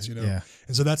through this, right. You know? Yeah.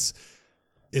 And so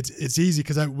it's easy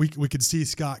because we could see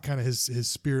Scott kind of his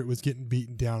spirit was getting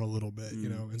beaten down a little bit, you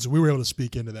know, and so we were able to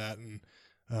speak into that, and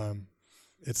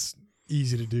it's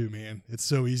easy to do, man. It's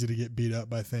so easy to get beat up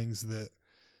by things that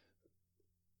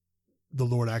the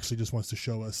Lord actually just wants to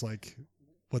show us, like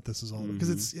what this is all about. Because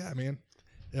it's man,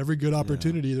 every good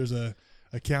opportunity there's a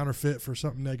counterfeit for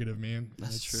something negative, man.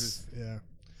 That's true. Yeah.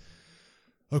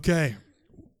 Okay,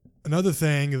 another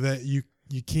thing that you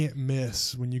can't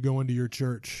miss when you go into your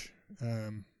church.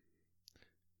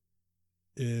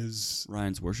 Is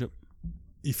Ryan's worship.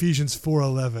 Ephesians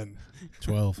 4:11.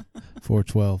 12.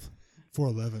 4:12.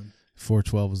 4:11.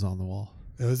 4:12 is on the wall.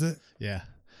 Oh, is it? Yeah.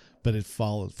 But it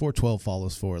follows 4:12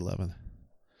 follows 4:11.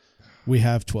 We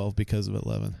have 12 because of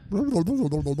 11.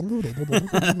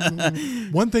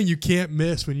 One thing you can't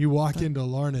miss when you walk into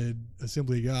Larned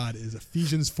Assembly of God is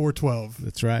Ephesians 4:12.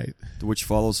 That's right. Which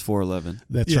follows 4:11.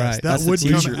 That's Yes, right. That That's the would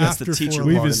teacher- come that's the after teacher 4:11.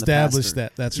 We've part in the established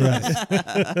pastor. that. That's right.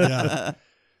 Yeah.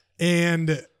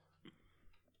 And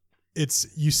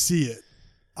you see it.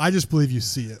 I just believe you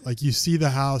see it. Like you see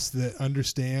the house that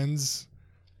understands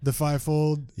the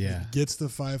fivefold, Yeah. gets the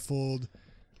fivefold.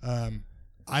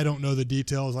 I don't know the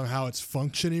details on how it's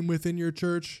functioning within your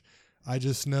church. I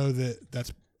just know that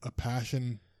that's a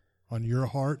passion on your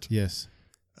heart. Yes.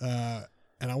 And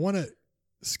I want to,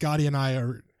 Scotty and I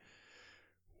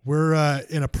we're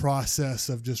in a process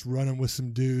of just running with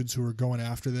some dudes who are going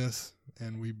after this,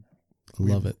 and we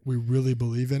Love it. We really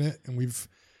believe in it, and we've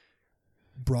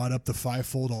brought up the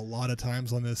fivefold a lot of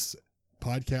times on this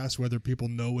podcast, whether people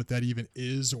know what that even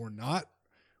is or not.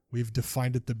 We've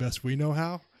defined it the best we know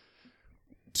how.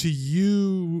 To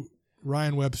you,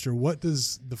 Ryan Webster, what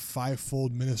does the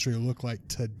fivefold ministry look like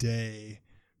today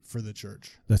for the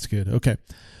church? That's good. Okay.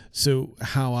 So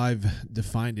how I've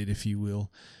defined it, if you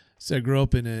will, so I grew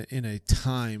up in a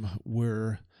time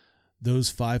where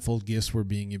those fivefold gifts were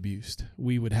being abused.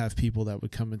 We would have people that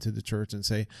would come into the church and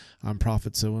say, I'm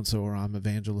prophet so-and-so, or I'm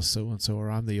evangelist so-and-so, or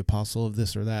I'm the apostle of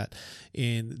this or that.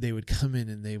 And they would come in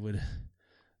and they would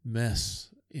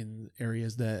mess in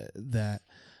areas that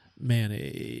man,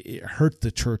 it hurt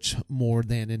the church more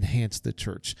than enhanced the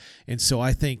church. And so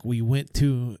I think we went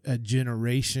to a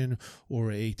generation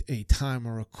or a time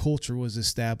or a culture was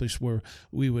established where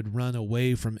we would run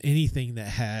away from anything that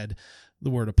had the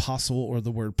word apostle or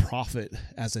the word prophet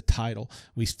as a title.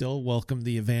 We still welcome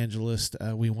the evangelist.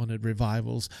 We wanted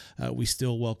revivals. We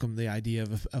still welcome the idea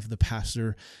of the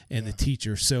pastor and the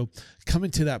teacher. So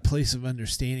coming to that place of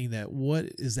understanding that what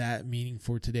is that meaning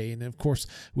for today? And of course,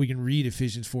 we can read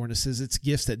Ephesians 4 and it says it's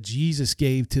gifts that Jesus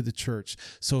gave to the church.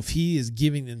 So if he is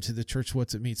giving them to the church,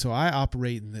 what's it mean? So I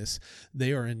operate in this.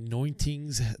 They are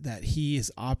anointings that he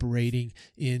is operating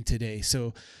in today.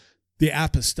 So the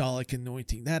apostolic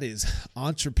anointing, that is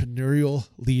entrepreneurial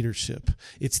leadership.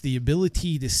 It's the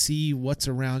ability to see what's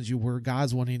around you, where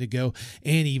God's wanting to go,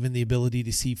 and even the ability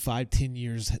to see 5-10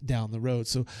 years down the road.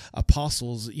 So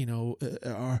apostles,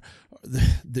 are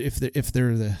if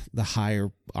they're the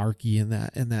hierarchy in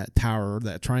that tower or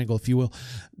that triangle, if you will,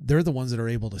 they're the ones that are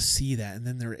able to see that. And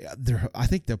then they're I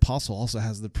think the apostle also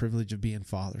has the privilege of being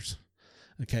fathers.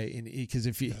 Okay, and because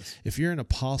if you're an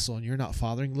apostle and you're not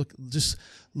fathering,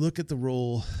 look at the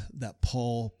role that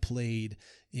Paul played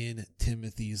in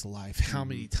Timothy's life. How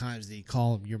many times did he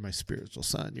call him, "You're my spiritual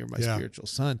son, you're my spiritual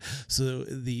son"? So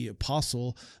the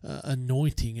apostle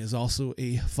anointing is also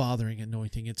a fathering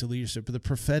anointing. It's a leadership. But the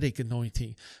prophetic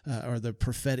anointing or the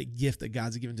prophetic gift that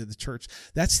God's given to the church,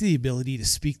 that's the ability to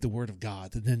speak the word of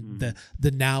God. And then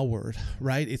the now word,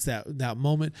 right? It's that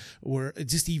moment where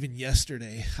just even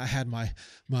yesterday I had my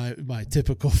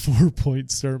typical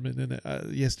 4-point sermon,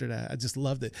 and yesterday I just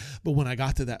loved it. But when I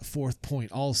got to that fourth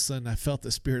point, all of a sudden I felt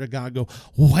the Spirit of God go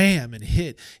wham and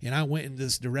hit, and I went in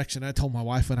this direction. I told my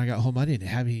wife when I got home I didn't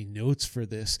have any notes for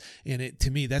this, and to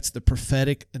me that's the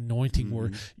prophetic anointing where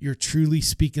you're truly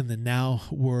speaking the now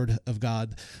word of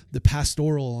God. The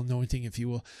pastoral anointing, if you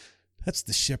will, that's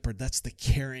the shepherd. That's the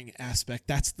caring aspect.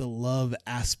 That's the love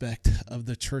aspect of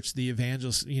the church, the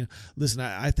evangelist. Listen,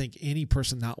 I think any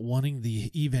person not wanting the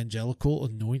evangelical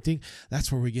anointing,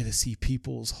 that's where we get to see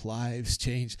people's lives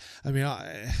change. I mean,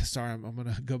 I'm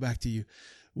going to go back to you.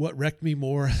 What wrecked me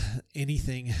more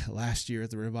anything last year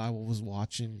at the revival was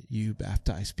watching you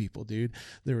baptize people, dude.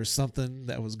 There was something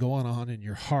that was going on in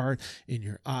your heart, in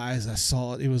your eyes. I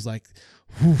saw it. It was like,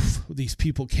 whew, these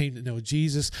people came to know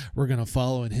Jesus. We're going to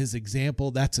follow in his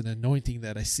example. That's an anointing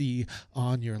that I see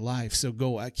on your life. So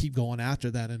I keep going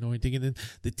after that anointing. And then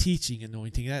the teaching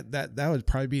anointing, that would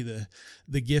probably be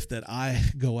the gift that I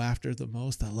go after the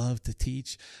most. I love to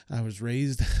teach. I was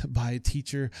raised by a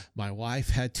teacher. My wife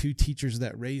had 2 teachers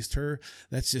that raised her.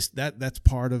 That's just that's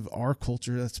part of our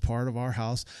culture. That's part of our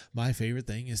house. My favorite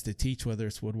thing is to teach, whether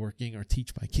it's woodworking or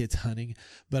teach my kids hunting.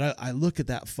 But I look at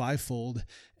that fivefold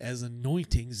as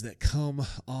anointings that come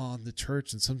on the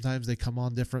church, and sometimes they come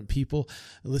on different people.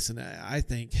 Listen, I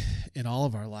think in all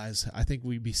of our lives, I think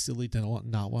we'd be silly to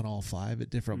not want all 5 at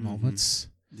different moments.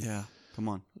 Yeah, come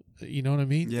on. You know what I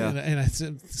mean? Yeah. And I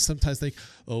sometimes think,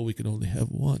 we can only have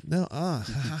one. No,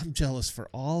 I'm jealous for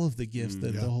all of the gifts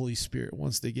that the Holy Spirit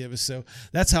wants to give us. So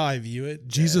that's how I view it.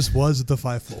 Jesus was the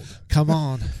fivefold. Come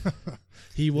on.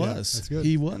 He was. That's good.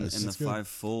 He was. And the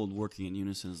fivefold working in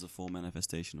unison is the full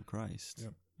manifestation of Christ.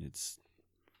 Yep. It's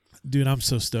Dude, I'm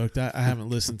so stoked. I haven't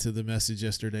listened to the message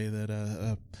yesterday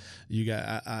that you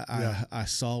got. I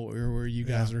saw where you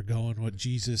guys are going. What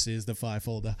Jesus is, the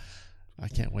fivefold. I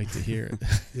can't wait to hear it.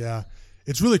 Yeah,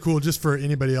 it's really cool. Just for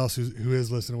anybody else who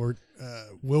is listening, we're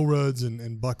Will Rhodes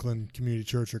and Buckland Community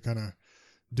Church are kind of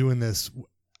doing this.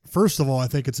 First of all, I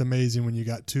think it's amazing when you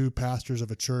got two pastors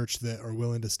of a church that are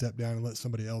willing to step down and let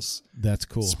somebody else. That's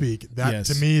cool. Speak. That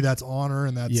to me, that's honor,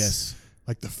 and that's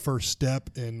like the first step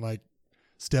in like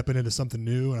stepping into something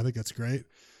new, and I think that's great.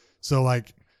 So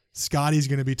like Scotty's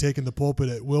going to be taking the pulpit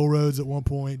at Will Rhodes at one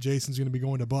point. Jason's going to be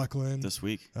going to Buckland this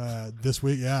week.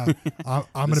 Yeah. I'm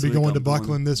going to be going to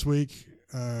Buckland this week.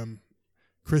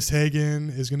 Chris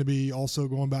Hagen is going to be also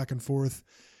going back and forth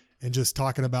and just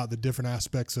talking about the different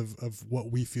aspects of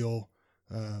what we feel,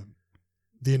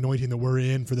 the anointing that we're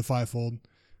in for the fivefold.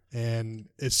 And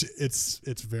it's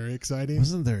very exciing.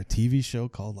 Wasn't there a TV show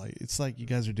called it's like you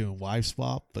guys are doing wife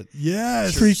swap, but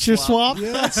preacher swap?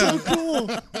 Yeah, that's so cool.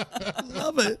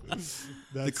 Love it.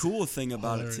 The cool thing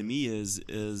about it to me is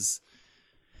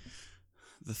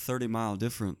the 30-mile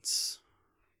difference.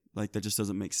 Like that just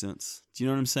doesn't make sense. Do you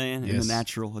know what I'm saying? Yes. In the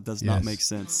natural, it does not make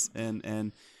sense.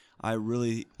 And I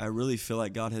really feel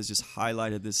like God has just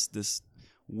highlighted this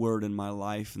word in my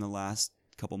life in the last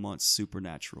couple months,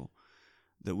 supernatural.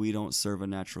 That we don't serve a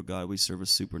natural God, we serve a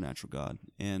supernatural God.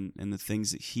 And the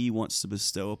things that He wants to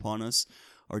bestow upon us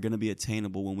are going to be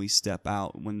attainable when we step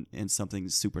out in something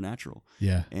supernatural.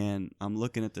 Yeah. And I'm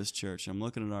looking at this church, I'm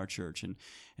looking at our church,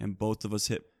 and both of us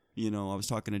hit, I was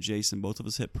talking to Jason, both of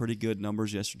us hit pretty good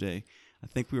numbers yesterday. I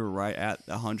think we were right at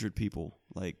 100 people,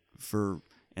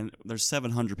 and there's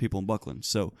 700 people in Buckland.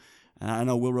 So, and I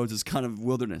know Will Rhodes is kind of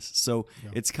wilderness. So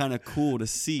it's kind of cool to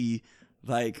see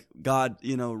like God,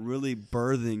 really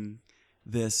birthing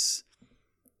this,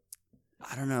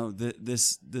 I don't know,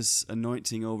 this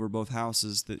anointing over both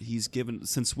houses that He's given.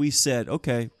 Since we said,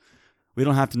 okay, we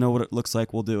don't have to know what it looks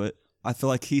like, we'll do it. I feel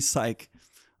like He's like,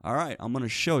 all right, I'm going to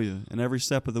show you, and every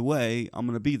step of the way, I'm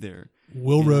going to be there.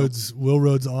 Will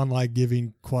Rhodes online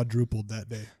giving quadrupled that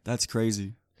day. That's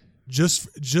crazy.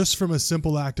 Just from a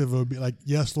simple act of like,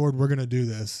 yes, Lord, we're going to do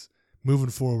this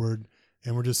moving forward.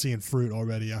 And we're just seeing fruit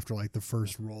already after like the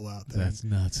first rollout. That's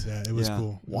nuts. Yeah, it was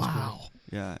cool. Wow.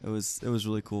 Yeah, it was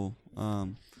really cool.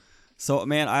 So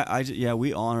man,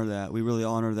 we honor that. We really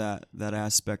honor that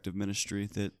aspect of ministry.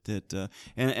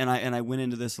 And I went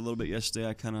into this a little bit yesterday.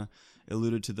 I kind of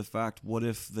alluded to the fact: what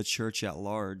if the church at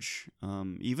large,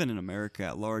 even in America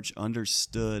at large,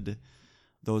 understood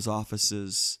those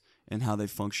offices and how they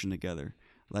function together?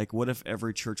 Like, what if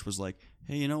every church was like,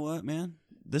 hey, you know what, man?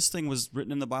 This thing was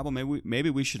written in the Bible. Maybe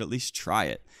we should at least try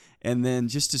it, and then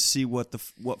just to see what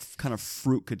kind of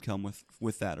fruit could come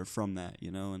with that or from that,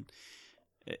 And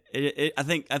I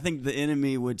think the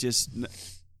enemy would just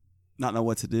not know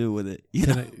what to do with it.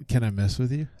 Can I mess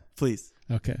with you? Please.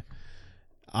 Okay.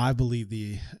 I believe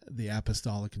the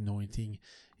apostolic anointing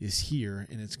is here,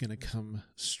 and it's going to come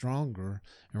stronger,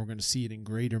 and we're going to see it in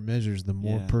greater measures the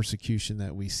more persecution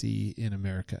that we see in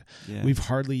America. Yeah. And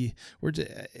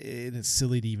it's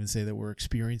silly to even say that we're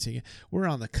experiencing it. We're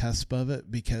on the cusp of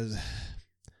it because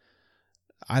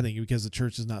the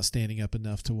church is not standing up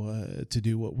enough to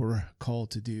do what we're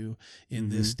called to do in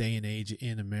this day and age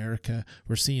in America.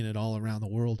 We're seeing it all around the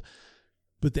world.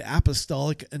 But the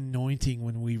apostolic anointing,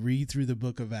 when we read through the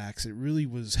book of Acts, it really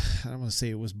was, I don't want to say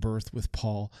it was birthed with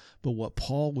Paul, but what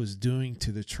Paul was doing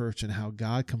to the church and how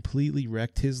God completely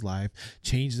wrecked his life,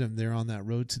 changed him there on that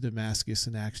road to Damascus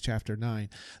in Acts chapter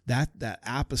 9. That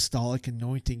apostolic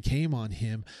anointing came on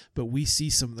him, but we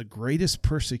see some of the greatest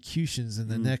persecutions in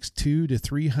the next 200 to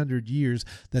 300 years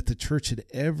that the church had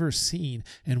ever seen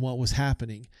and what was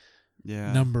happening.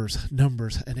 Yeah. Numbers.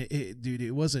 And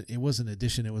it wasn't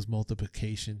addition, it was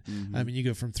multiplication. I mean, you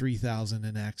go from 3,000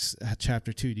 in Acts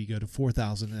chapter 2 to you go to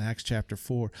 4,000 in Acts chapter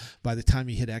 4. By the time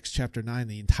you hit Acts chapter 9,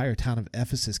 the entire town of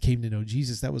Ephesus came to know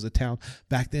Jesus. That was a town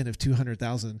back then of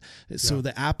 200,000. So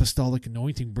the apostolic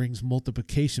anointing brings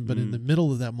multiplication, but in the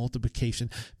middle of that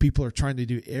multiplication, people are trying to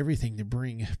do everything to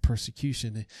bring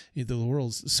persecution into the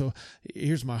world. So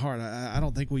here's my heart. I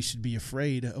don't think we should be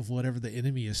afraid of whatever the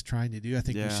enemy is trying to do. I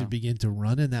think we should begin to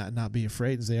run in that and not be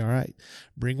afraid and say, all right,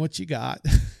 bring what you got,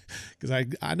 because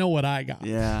I know what I got.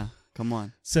 Yeah, come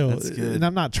on. So, and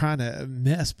I'm not trying to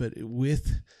mess, but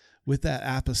with that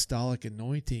apostolic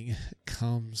anointing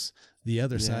comes the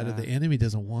other side of the enemy.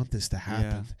 Doesn't want this to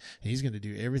happen. He's going to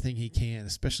do everything he can,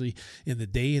 especially in the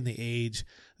day and the age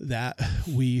that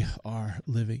we are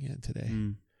living in today.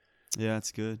 Yeah,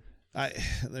 that's good. I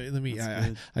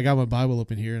got my Bible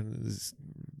open here, and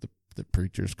the the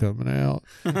preacher's coming out.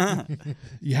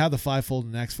 You have the fivefold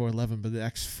in Acts 4:11, but the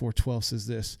Acts 4:12 says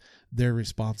this: their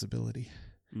responsibility.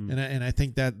 And I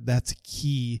think that's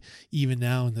key even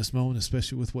now in this moment,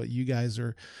 especially with what you guys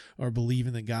are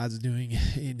believing that God's doing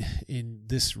in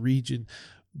this region.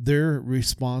 Their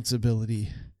responsibility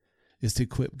is to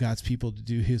equip God's people to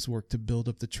do his work, to build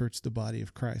up the church, the body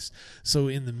of Christ. So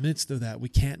in the midst of that, we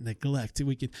can't neglect.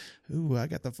 We can, I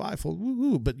got the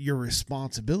fivefold, but your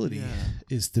responsibility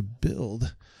is to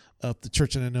build up the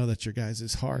church. And I know that's your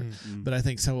guys' heart, but I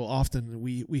think so often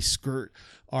we skirt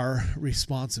our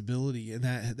responsibility, and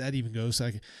that even goes,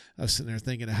 I was sitting there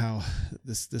thinking of how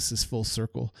this is full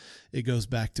circle. It goes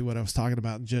back to what I was talking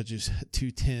about in Judges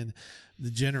 2:10. The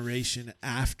generation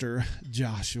after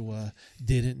Joshua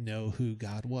didn't know who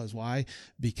God was. Why?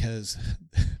 Because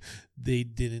they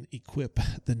didn't equip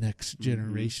the next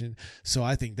generation. So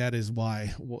I think that is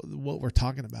why what we're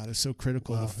talking about is so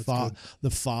critical. Wow, the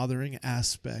fathering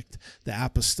aspect, the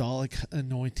apostolic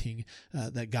anointing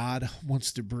that God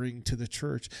wants to bring to the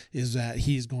church is that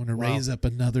he's going to raise up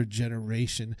another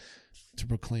generation to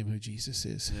proclaim who Jesus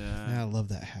is. Yeah. Man, I love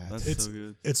that hat. That's so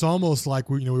good. It's almost like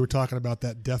we were talking about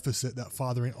that deficit, that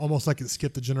fathering, almost like it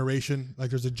skipped a generation. Like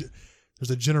there's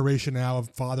a generation now of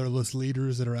fatherless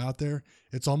leaders that are out there.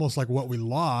 It's almost like what we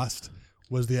lost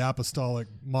was the apostolic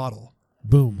model.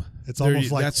 Boom. It's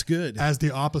almost like that's good. As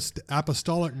the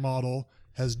apostolic model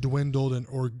has dwindled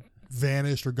or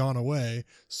vanished or gone away,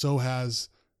 so has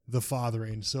the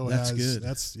fathering. So that's good.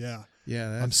 That's yeah.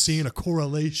 Yeah, I'm seeing a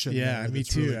correlation. Yeah, me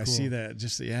too. Really cool. I see that.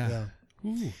 Just yeah.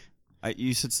 Ooh.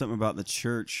 You said something about the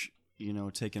church,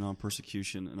 taking on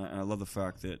persecution, and I love the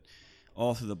fact that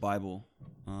all through the Bible,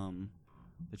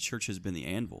 the church has been the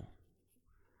anvil.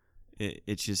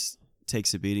 It just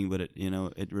takes a beating, but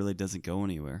it really doesn't go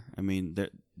anywhere. I mean,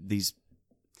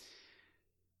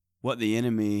 what the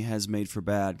enemy has made for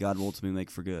bad, God will ultimately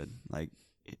make for good. Like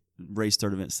Ray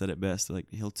Sturdivant said it best, like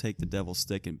he'll take the devil's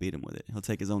stick and beat him with it. He'll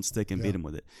take his own stick and beat him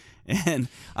with it. And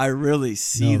I really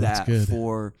see that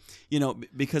for,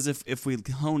 because if we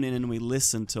hone in and we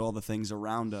listen to all the things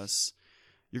around us,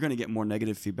 you're going to get more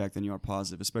negative feedback than you are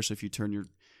positive, especially if you turn your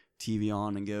TV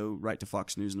on and go right to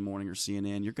Fox News in the morning or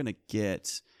CNN. You're going to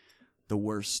get the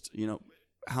worst.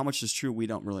 How much is true, we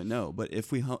don't really know. But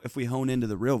if we hone into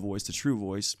the real voice, the true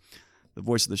voice, the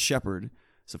voice of the shepherd,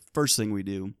 it's the first thing we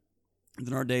do.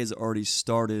 Then our day has already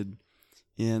started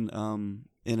in an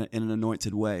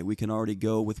anointed way. We can already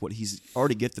go with what he's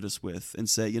already gifted us with and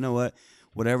say, you know what,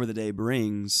 whatever the day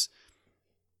brings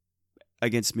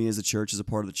against me as a church, as a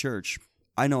part of the church,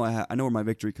 I know where my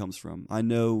victory comes from. I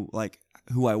know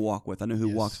who I walk with. I know who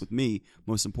walks with me,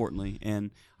 most importantly.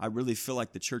 And I really feel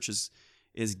like the church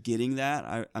is getting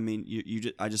that. I mean,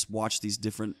 I just watch these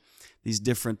different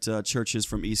churches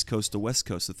from East Coast to West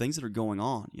Coast. The things that are going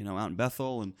on, out in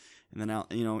Bethel and then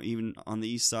out, even on the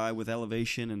east side with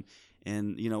Elevation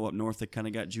and up north they kind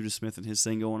of got Judah Smith and his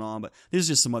thing going on. But there's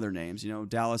just some other names.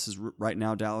 Dallas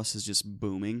is just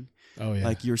booming. Oh yeah,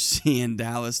 like you're seeing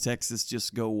Dallas, Texas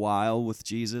just go wild with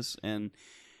Jesus and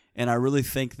I really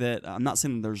think that I'm not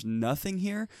saying that there's nothing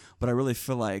here, but I really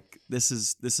feel like this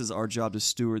is our job to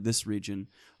steward this region.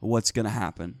 What's going to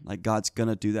happen? Like God's going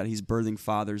to do that. He's birthing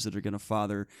fathers that are going to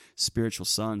father spiritual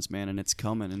sons, man, and it's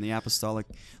coming. And the apostolic,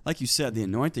 like you said, the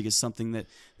anointing is something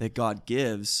that God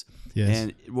gives. Yes.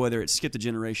 And whether it skipped a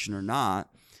generation or not,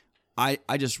 I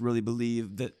just really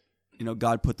believe that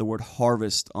God put the word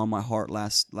harvest on my heart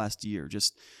last year.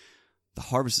 Just the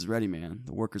harvest is ready, man.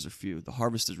 The workers are few. The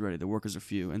harvest is ready. The workers are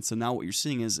few. And so now what you're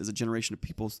seeing is a generation of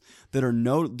people that are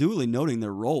duly noting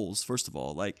their roles, first of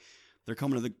all. Like they're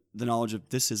coming to the knowledge of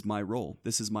this is my role.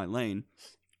 This is my lane.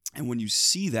 And when you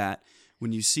see that,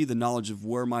 when you see the knowledge of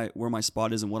where my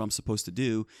spot is and what I'm supposed to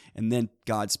do, and then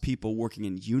God's people working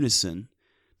in unison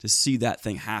to see that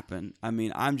thing happen, I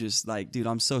mean, I'm just like, dude,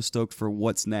 I'm so stoked for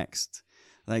what's next.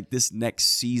 Like this next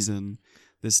season,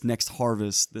 this next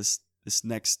harvest, this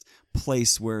next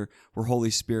place where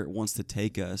Holy Spirit wants to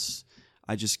take us.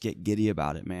 I just get giddy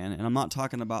about it, man. And I'm not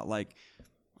talking about like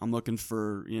I'm looking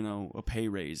for, a pay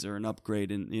raise or an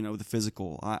upgrade in, the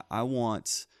physical. I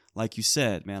want, like you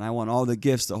said, man, I want all the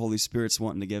gifts that Holy Spirit's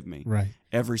wanting to give me. Right.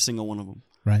 Every single one of them.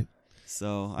 Right.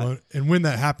 So, and when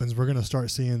that happens, we're going to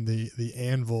start seeing the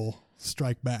anvil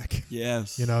strike back.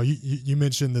 Yes. You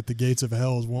mentioned that the gates of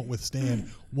hell won't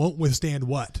withstand. Won't withstand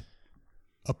what?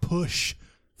 A push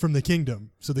from the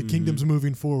kingdom. So the kingdom's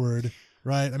moving forward,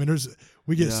 right? I mean,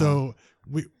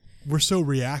 we're so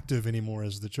reactive anymore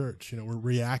as the church. We're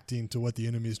reacting to what the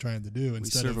enemy is trying to do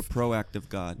instead of a proactive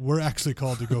God. We're actually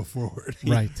called to go forward.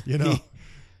 Right.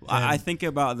 I think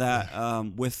about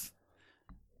that with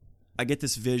I get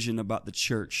this vision about the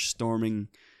church storming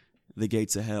the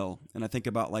gates of hell, and I think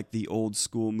about like the old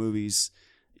school movies,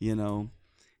 you know,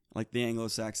 like the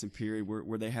Anglo-Saxon period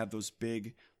where they have those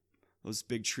big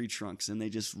tree trunks and they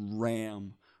just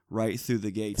ram right through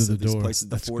the gates of these places,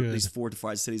 these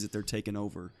fortified cities that they're taking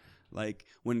over. Like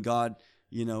when God,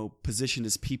 you know, positioned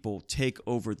his people take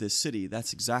over this city,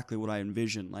 that's exactly what I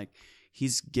envision. Like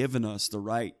he's given us the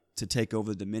right to take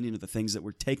over the dominion of the things that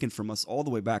were taken from us all the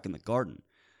way back in the garden.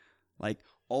 Like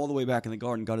all the way back in the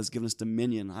garden, God has given us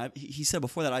dominion. He said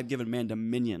before that, I've given man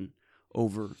dominion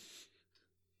over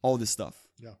all this stuff.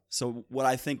 Yeah. So what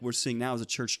I think we're seeing now is a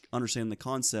church understanding the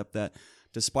concept that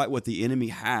despite what the enemy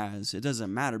has, it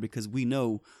doesn't matter because we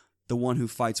know the one who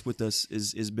fights with us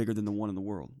is bigger than the one in the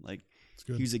world. Like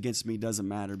who's against me doesn't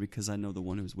matter because I know the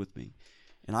one who's with me.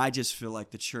 And I just feel like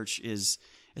the church it's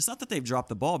not that they've dropped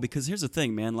the ball, because here's the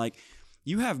thing, man, like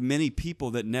you have many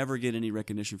people that never get any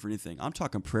recognition for anything. I'm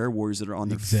talking prayer warriors that are on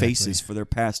their faces for their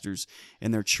pastors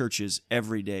and their churches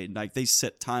every day. Like they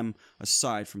set time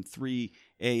aside from 3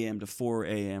 a.m. to 4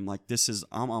 a.m. Like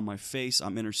I'm on my face.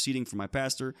 I'm interceding for my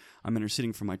pastor. I'm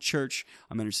interceding for my church.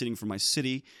 I'm interceding for my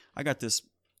city. I got this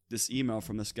email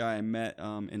from this guy I met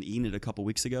in Enid a couple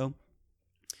weeks ago.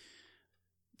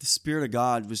 The Spirit of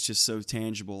God was just so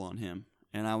tangible on him.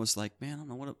 And I was like, man, I don't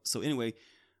know what. So anyway,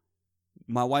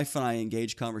 my wife and I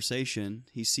engage conversation.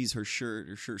 He sees her shirt.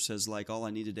 Her shirt says like, all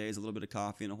I need today is a little bit of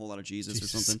coffee and a whole lot of Jesus. Or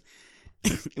something,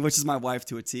 which is my wife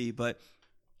to a T. But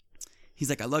he's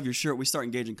like, I love your shirt. We start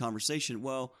engaging conversation.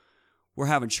 Well, we're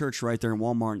having church right there in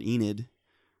Walmart in Enid,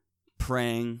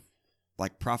 praying,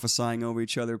 like prophesying over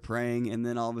each other, praying. And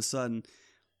then all of a sudden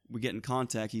we get in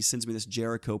contact. He sends me this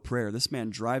Jericho prayer. This man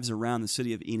drives around the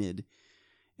city of Enid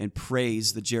and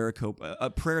prays the Jericho, a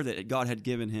prayer that God had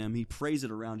given him. He prays it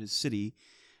around his city.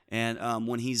 And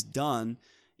when he's done,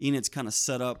 Enid's kind of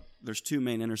set up. There's 2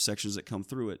 main intersections that come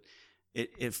through it.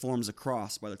 It forms a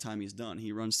cross by the time he's done.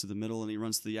 He runs to the middle and he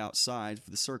runs to the outside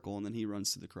for the circle, and then he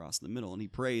runs to the cross in the middle. And he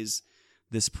prays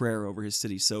this prayer over his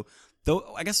city. So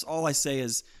I guess all I say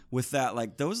is with that,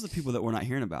 like those are the people that we're not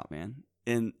hearing about, man.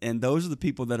 And those are the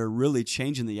people that are really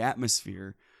changing the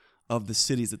atmosphere of the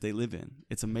cities that they live in.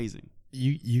 It's amazing.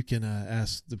 You can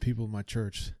ask the people in my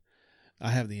church. I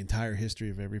have the entire history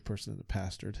of every person that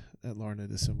pastored at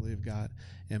Larned Assembly of God.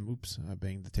 And oops, I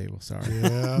banged the table. Sorry.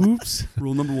 Yeah. Oops.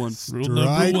 Rule number 1.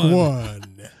 Strike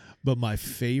one. But my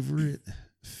favorite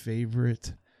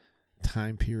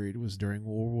time period was during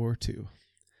World War II.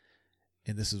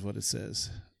 And this is what it says: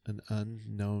 an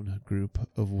unknown group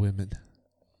of women.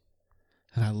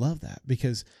 And I love that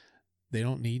because they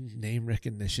don't need name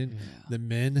recognition. Yeah. The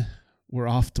men were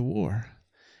off to war.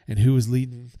 And who was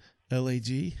leading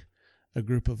LAG? A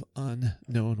group of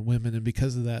unknown women. And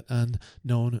because of that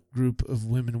unknown group of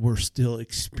women, we're still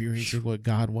experiencing what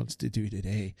God wants to do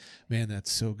today. Man, that's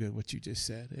so good what you just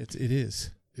said. It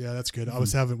is. Yeah, that's good.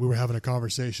 We were having a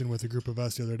conversation with a group of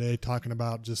us the other day talking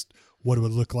about just what it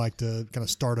would look like to kind of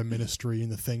start a ministry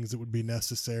and the things that would be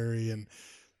necessary. And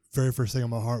very first thing on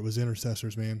my heart was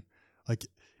intercessors, man. Like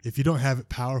if you don't have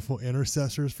powerful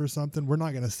intercessors for something, we're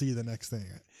not going to see the next thing.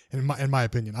 And in my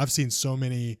opinion, I've seen so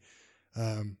many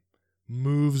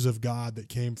moves of God that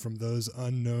came from those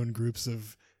unknown groups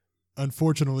of,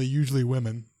 unfortunately, usually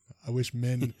women. I wish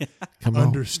men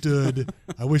understood.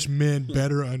 I wish men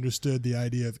better understood the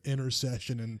idea of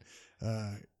intercession.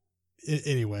 And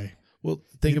anyway. Well,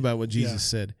 think about what Jesus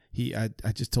said. I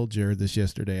just told Jared this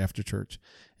yesterday after church,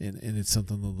 and it's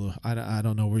something I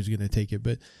don't know where he's going to take it,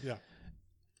 but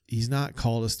he's not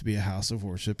called us to be a house of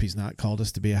worship. He's not called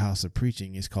us to be a house of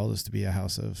preaching. He's called us to be a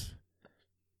house of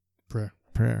prayer.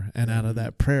 And out of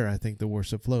that prayer, I think the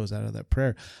worship flows. Out of that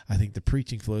prayer, I think the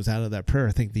preaching flows. Out of that prayer,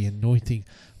 I think the anointing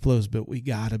flows. But we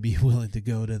got to be willing to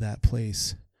go to that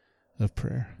place of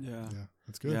prayer. Yeah,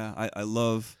 that's good. Yeah, I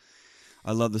love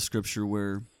the scripture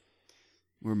where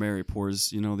Mary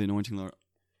pours, the anointing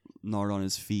nard on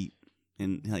his feet,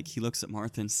 and like he looks at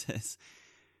Martha and says,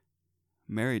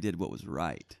 "Mary did what was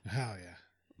right." Oh yeah.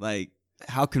 Like,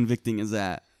 how convicting is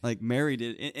that? Like Mary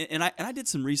did, and I did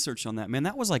some research on that. Man,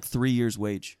 that was like 3 years'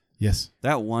 wage. Yes.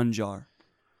 That one jar,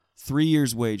 3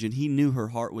 years' wage, and he knew her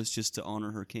heart was just to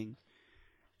honor her king.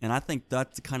 And I think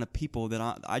that's the kind of people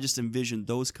that I just envision,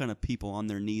 those kind of people on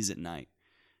their knees at night,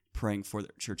 praying for their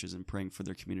churches and praying for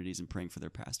their communities and praying for their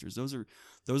pastors. Those are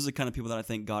the kind of people that I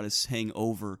think God is saying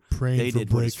over. Praying they for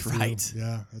did what breakthrough. was right.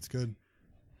 Yeah, that's good.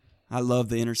 I love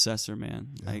the intercessor,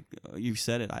 man. Yeah. Like you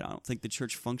said it. I don't think the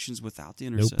church functions without the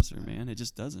intercessor, man. It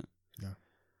just doesn't. Yeah.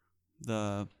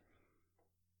 The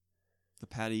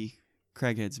Patty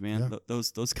Craigheads, man.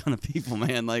 Those kind of people,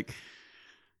 man. Like,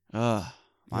 my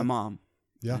mom.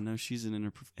 Yeah. I know she's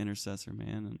an intercessor, man.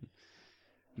 And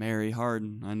Mary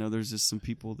Harden. I know there's just some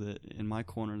people that in my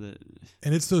corner that.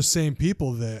 And it's those same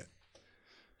people that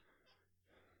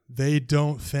they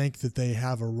don't think that they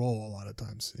have a role a lot of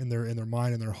times in their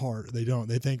mind and their heart. They don't.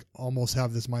 They think almost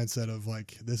have this mindset of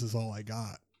like, this is all I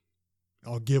got.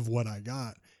 I'll give what I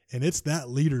got. And it's that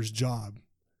leader's job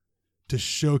to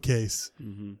showcase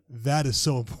that is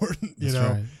so important, you know,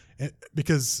 right. and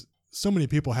because so many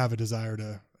people have a desire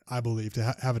to, I believe,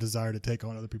 to have a desire to take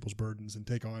on other people's burdens and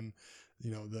take on, you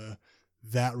know,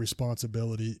 that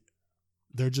responsibility.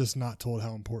 They're just not told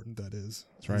how important that is.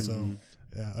 That's right. So,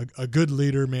 yeah, a good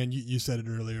leader, man. You said it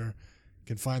earlier,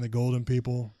 can find the gold in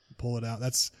people, pull it out.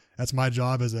 That's my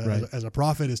job as a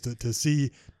prophet, is to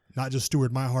see, not just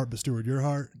steward my heart, but steward your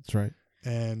heart. That's right.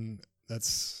 And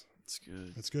that's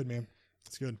good. That's good, man.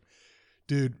 That's good,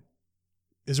 dude.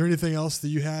 Is there anything else that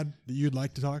you had that you'd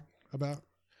like to talk about?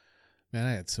 Man,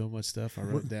 I had so much stuff I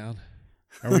wrote down.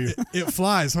 Are we? It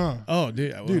flies, huh? Oh,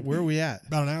 dude, where are we at?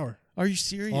 About an hour. Are you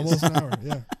serious? Almost an hour.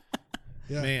 Yeah.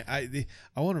 Yeah. Man,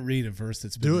 I want to read a verse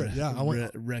that's been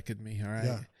wrecking me. All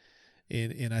right. Yeah.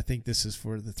 And I think this is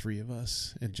for the three of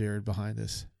us and Jared behind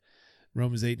us.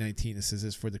 Romans 8:19. It says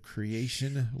this: for the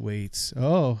creation waits.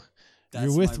 Oh.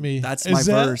 You're with me. That's my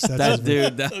verse. That's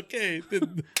dude. Okay.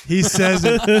 He says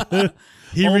it.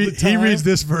 He reads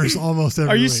this verse almost every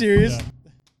week. Are you serious?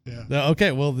 Yeah. No,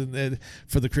 okay. Well, then,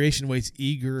 for the creation waits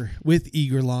with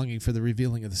eager longing for the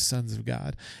revealing of the sons of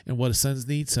God. And what do sons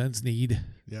need? Sons need.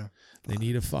 Yeah. They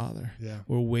need a father. Yeah.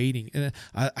 We're waiting. And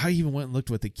I even went and looked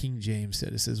what the King James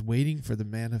said. It says, waiting for the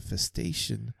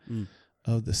manifestation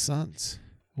of the sons.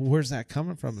 Where's that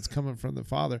coming from? It's coming from the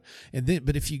Father. And then,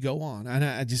 but if you go on,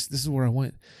 and this is where I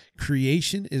went.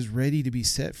 Creation is ready to be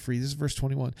set free. This is verse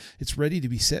 21. It's ready to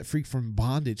be set free from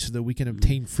bondage so that we can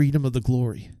obtain freedom of the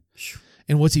glory.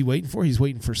 And what's he waiting for? He's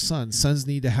waiting for sons. Sons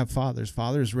need to have fathers.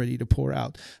 Fathers ready to pour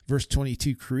out. Verse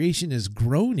 22, creation is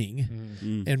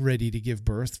groaning and ready to give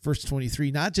birth. Verse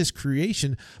 23, not just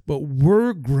creation, but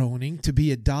we're groaning to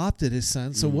be adopted as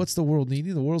sons. So what's the world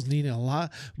needing? The world's needing a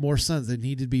lot more sons that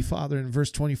need to be fathered. In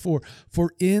verse 24,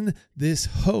 for in this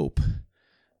hope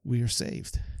we are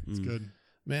saved. It's good.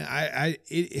 Man,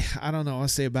 I don't know. I'll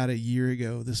say about a year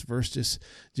ago, this verse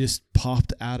just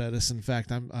popped out at us. In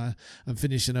fact, I'm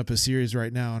finishing up a series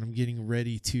right now, and I'm getting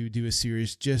ready to do a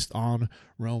series just on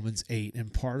Romans 8.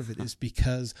 And part of it is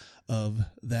because of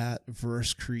that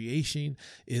verse. Creation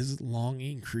is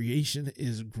longing. Creation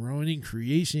is groaning.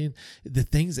 Creation, the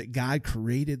things that God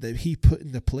created, that he put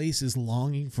into place, is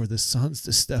longing for the sons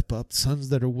to step up, sons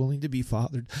that are willing to be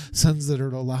fathered, sons that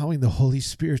are allowing the Holy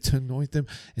Spirit to anoint them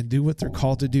and do what they're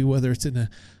called to do, whether it's in a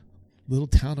little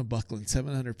town of Buckland,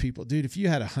 700 people. Dude, if you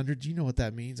had 100, you know what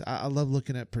that means. I love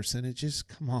looking at percentages.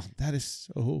 Come on, that is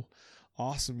so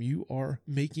awesome. You are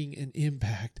making an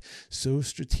impact so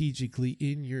strategically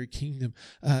in your kingdom.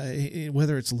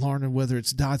 Whether it's Larned, whether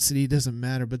it's Dodge City, it doesn't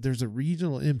matter, but there's a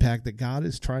regional impact that God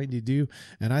is trying to do,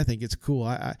 and I think it's cool.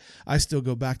 I still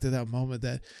go back to that moment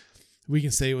that we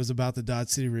can say it was about the Dodge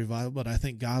City revival, but I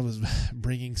think God was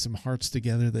bringing some hearts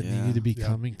together that needed to be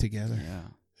coming together. Yeah.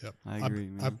 Yep. I agree,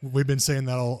 man. We've been saying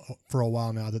that all for a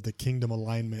while now, that the kingdom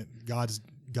alignment,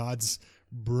 God's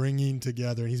bringing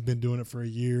together, and he's been doing it for a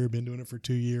year, been doing it for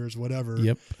 2 years, whatever.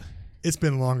 Yep. It's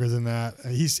been longer than that.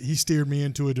 He steered me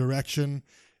into a direction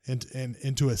and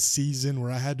into a season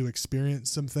where I had to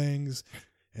experience some things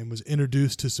and was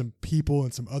introduced to some people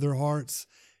and some other hearts.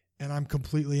 And I'm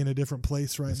completely in a different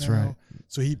place now. Right.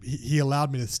 So he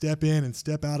allowed me to step in and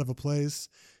step out of a place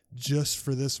just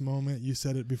for this moment. You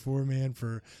said it before, man,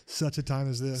 for such a time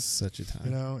as this. Such a time.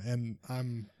 You know, and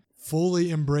I'm fully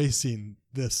embracing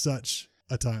this such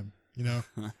a time. You know,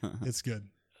 it's good.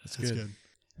 It's good.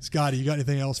 Scotty, you got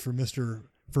anything else for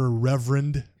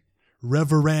Reverend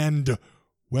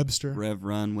Webster?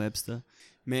 Reverend Webster.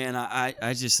 Man,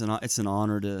 I just, it's an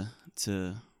honor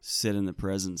to sit in the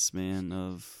presence,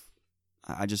 man,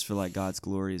 I just feel like God's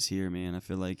glory is here, man. I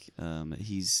feel like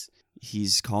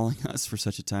He's calling us for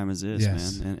such a time as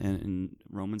this, man. And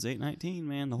Romans 8:19,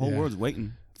 man, the whole world's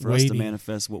waiting for us to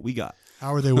manifest what we got.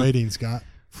 How are they waiting, Scott?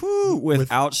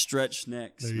 With outstretched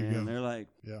necks, man. Go. They're like,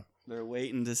 they're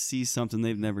waiting to see something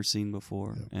they've never seen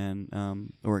before,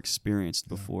 and or experienced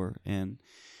before, and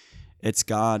it's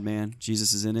God, man.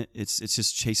 Jesus is in it. It's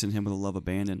just chasing him with a love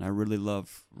abandoned. I really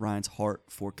love Ryan's heart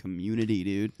for community,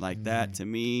 dude. Like that to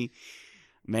me,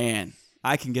 man.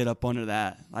 I can get up under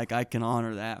that. Like, I can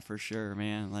honor that for sure,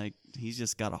 man. Like, he's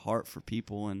just got a heart for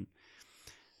people, and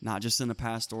not just in a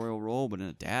pastoral role, but in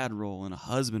a dad role and a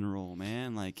husband role,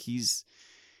 man. Like, he's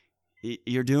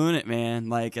you're doing it, man.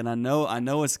 Like, and I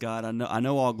know it's God. I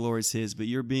know all glory's His, but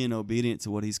you're being obedient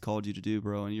to what He's called you to do,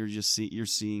 bro. And you're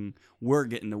seeing, we're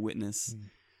getting to witness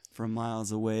from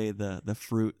miles away the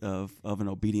fruit of an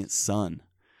obedient son.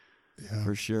 Yeah.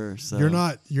 For sure. So you're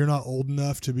not old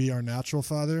enough to be our natural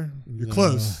father. You're No.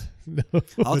 close. No. I'll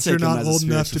But take you're him not as old a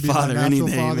enough to spiritual be my father any natural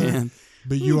day, father. man.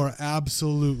 But you are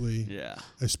absolutely Yeah.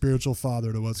 a spiritual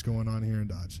father to what's going on here in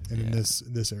Dodge and in Yeah.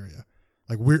 this area.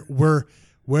 Like we're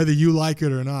whether you like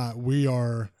it or not, we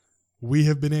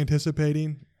have been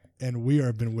anticipating and we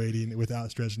have been waiting with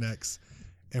outstretched necks,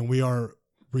 and we are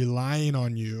relying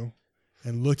on you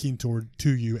and looking to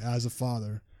you as a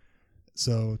father.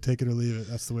 So take it or leave it.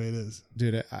 That's the way it is.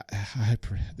 Dude,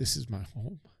 this is my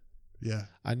home. Yeah.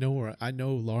 I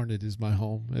know Larned is my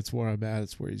home. That's where I'm at.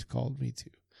 It's where He's called me to.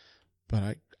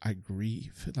 But I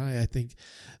grieve, and I think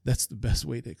that's the best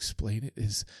way to explain it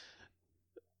is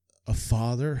a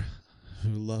father who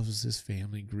loves his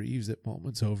family grieves at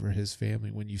moments over his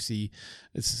family. When you see,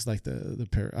 it's just like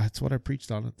that's what I preached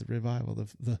on at the revival,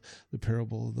 the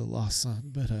parable of the lost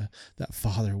son. But that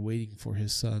father waiting for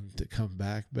his son to come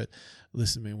back. But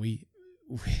listen, man, we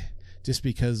just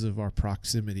because of our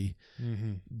proximity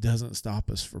doesn't stop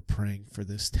us for praying for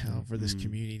this town, for this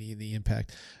community, and the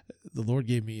impact. The Lord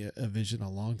gave me a vision a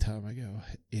long time ago.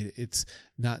 It's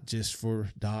not just for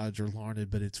Dodge or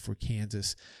Larned, but it's for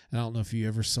Kansas. And I don't know if you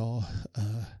ever saw,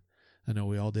 I know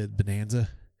we all did, Bonanza.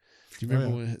 Do you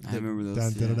remember when? I remember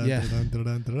those. Yeah.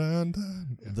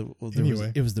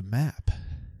 Anyway. It was the map.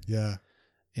 Yeah.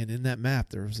 And in that map,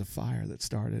 there was a fire that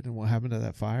started. And what happened to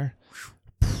that fire?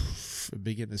 It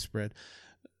began to spread.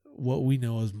 What we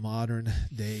know as modern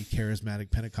day charismatic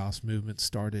Pentecost movement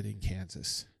started in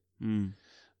Kansas.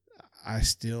 I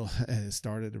still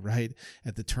started right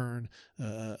at the turn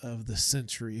of the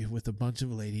century with a bunch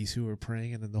of ladies who were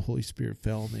praying, and then the Holy Spirit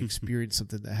fell and they experienced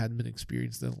something that hadn't been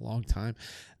experienced in a long time.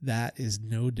 That is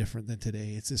no different than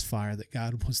today. It's this fire that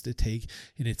God wants to take,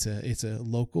 and it's a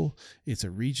local, it's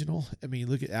a regional. I mean,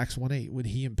 look at Acts 1:8 when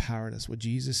He empowered us. What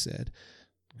Jesus said.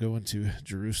 Go into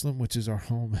Jerusalem, which is our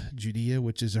home, Judea,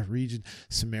 which is our region,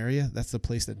 Samaria, that's the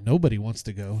place that nobody wants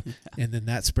to go, and then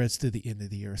that spreads to the end of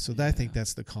the earth. So I think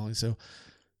that's the calling. So,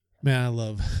 man, I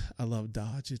love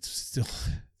Dodge. It's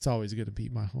always going to be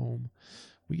my home.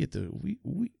 We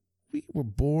were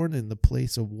born in the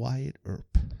place of Wyatt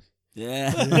Earp.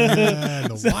 Yeah.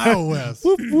 The Wild West.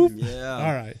 Whoop, whoop. Yeah.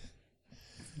 All right,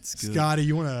 Scotty,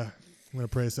 you wanna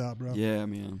pray us out, bro? Yeah,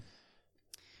 man.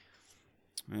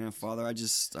 Man, Father, I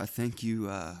thank you.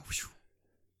 I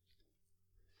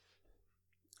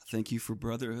thank you for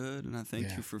brotherhood, and I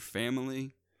thank you for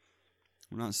family.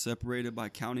 We're not separated by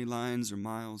county lines or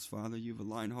miles, Father. You've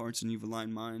aligned hearts and you've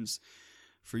aligned minds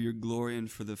for your glory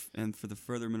and for the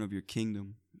furtherment of your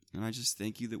kingdom. And I just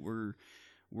thank you that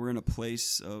we're in a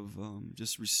place of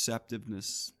just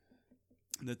receptiveness.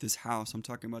 That this house, I'm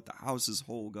talking about the house as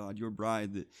whole, God, your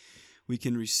bride, that we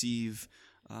can receive.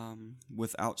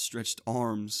 With outstretched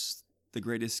arms, the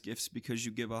greatest gifts, because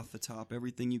you give off the top.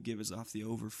 Everything you give is off the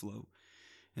overflow.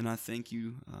 And I thank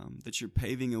you that you're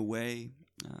paving a way.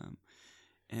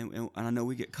 And I know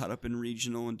we get caught up in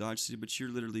regional and Dodge City, but you're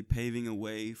literally paving a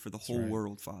way for the whole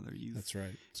world, Father. That's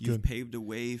right. You've paved a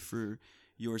way for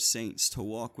your saints to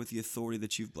walk with the authority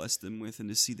that you've blessed them with, and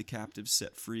to see the captives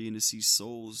set free, and to see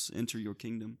souls enter your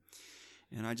kingdom.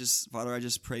 And Father, I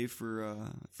just pray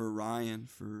for Ryan,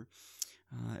 for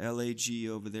LAG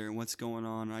over there and what's going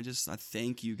on. I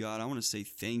thank you, God. I want to say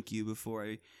thank you before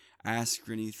I ask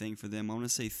for anything for them. I want to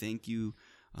say thank you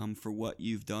for what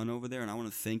you've done over there, and I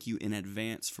want to thank you in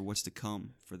advance for what's to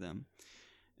come for them.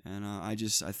 And I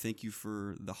thank you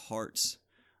for the hearts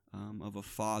of a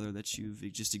father that you've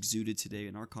just exuded today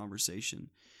in our conversation.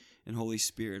 And Holy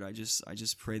Spirit, I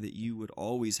just pray that you would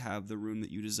always have the room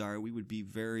that you desire. We would be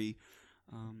very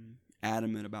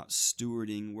adamant about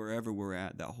stewarding wherever we're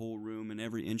at, that whole room and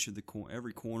every inch of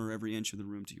every corner, every inch of the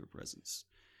room to your presence.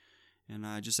 And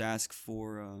I just ask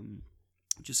for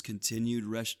just continued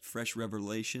fresh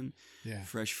revelation,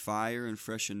 fresh fire, and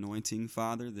fresh anointing,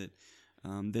 Father, that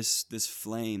this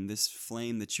flame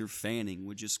that you're fanning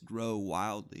would just grow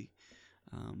wildly,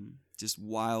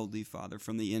 Father,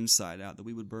 from the inside out, that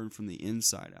we would burn from the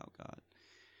inside out, God.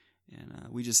 And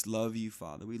we just love you,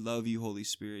 Father. We love you, Holy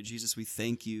Spirit. Jesus, we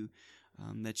thank you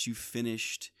that you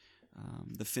finished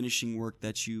the finishing work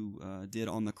that you did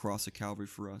on the cross of Calvary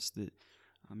for us, that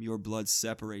your blood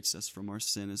separates us from our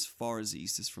sin as far as the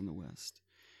east is from the west.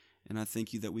 And I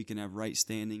thank you that we can have right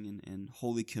standing and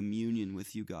holy communion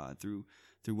with you, God, through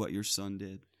what your Son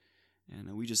did.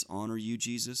 And we just honor you,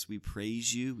 Jesus. We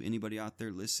praise you. Anybody out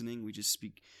there listening, we just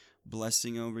speak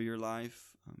blessing over your life.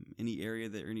 any area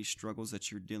that any struggles that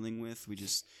you're dealing with.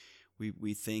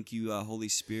 We thank you, Holy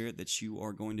Spirit, that you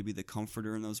are going to be the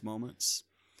comforter in those moments.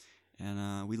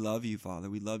 And we love you, Father.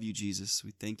 We love you, Jesus.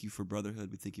 We thank you for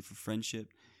brotherhood. We thank you for friendship.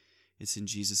 It's in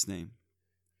Jesus' name.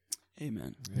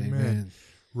 Amen. Amen.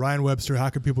 Ryan Webster, how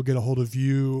can people get a hold of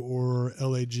you or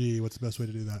LAG? What's the best way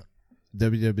to do that?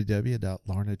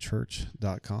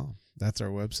 www.larnachurch.com. That's our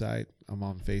website. I'm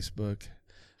on Facebook.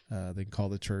 They can call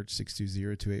the church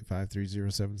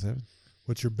 620-285-3077.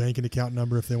 What's your banking account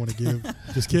number if they want to give?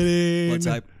 Just kidding. What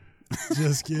type?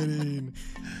 Just kidding.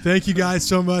 Thank you guys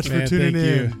so much for tuning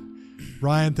in.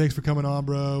 Ryan, thanks for coming on,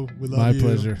 bro. We love you. My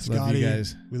pleasure. Scotty, love you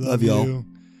guys. We love y'all. you.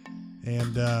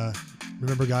 And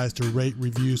remember, guys, to rate,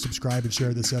 review, subscribe, and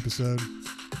share this episode.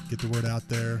 Get the word out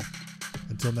there.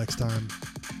 Until next time,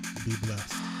 be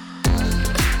blessed.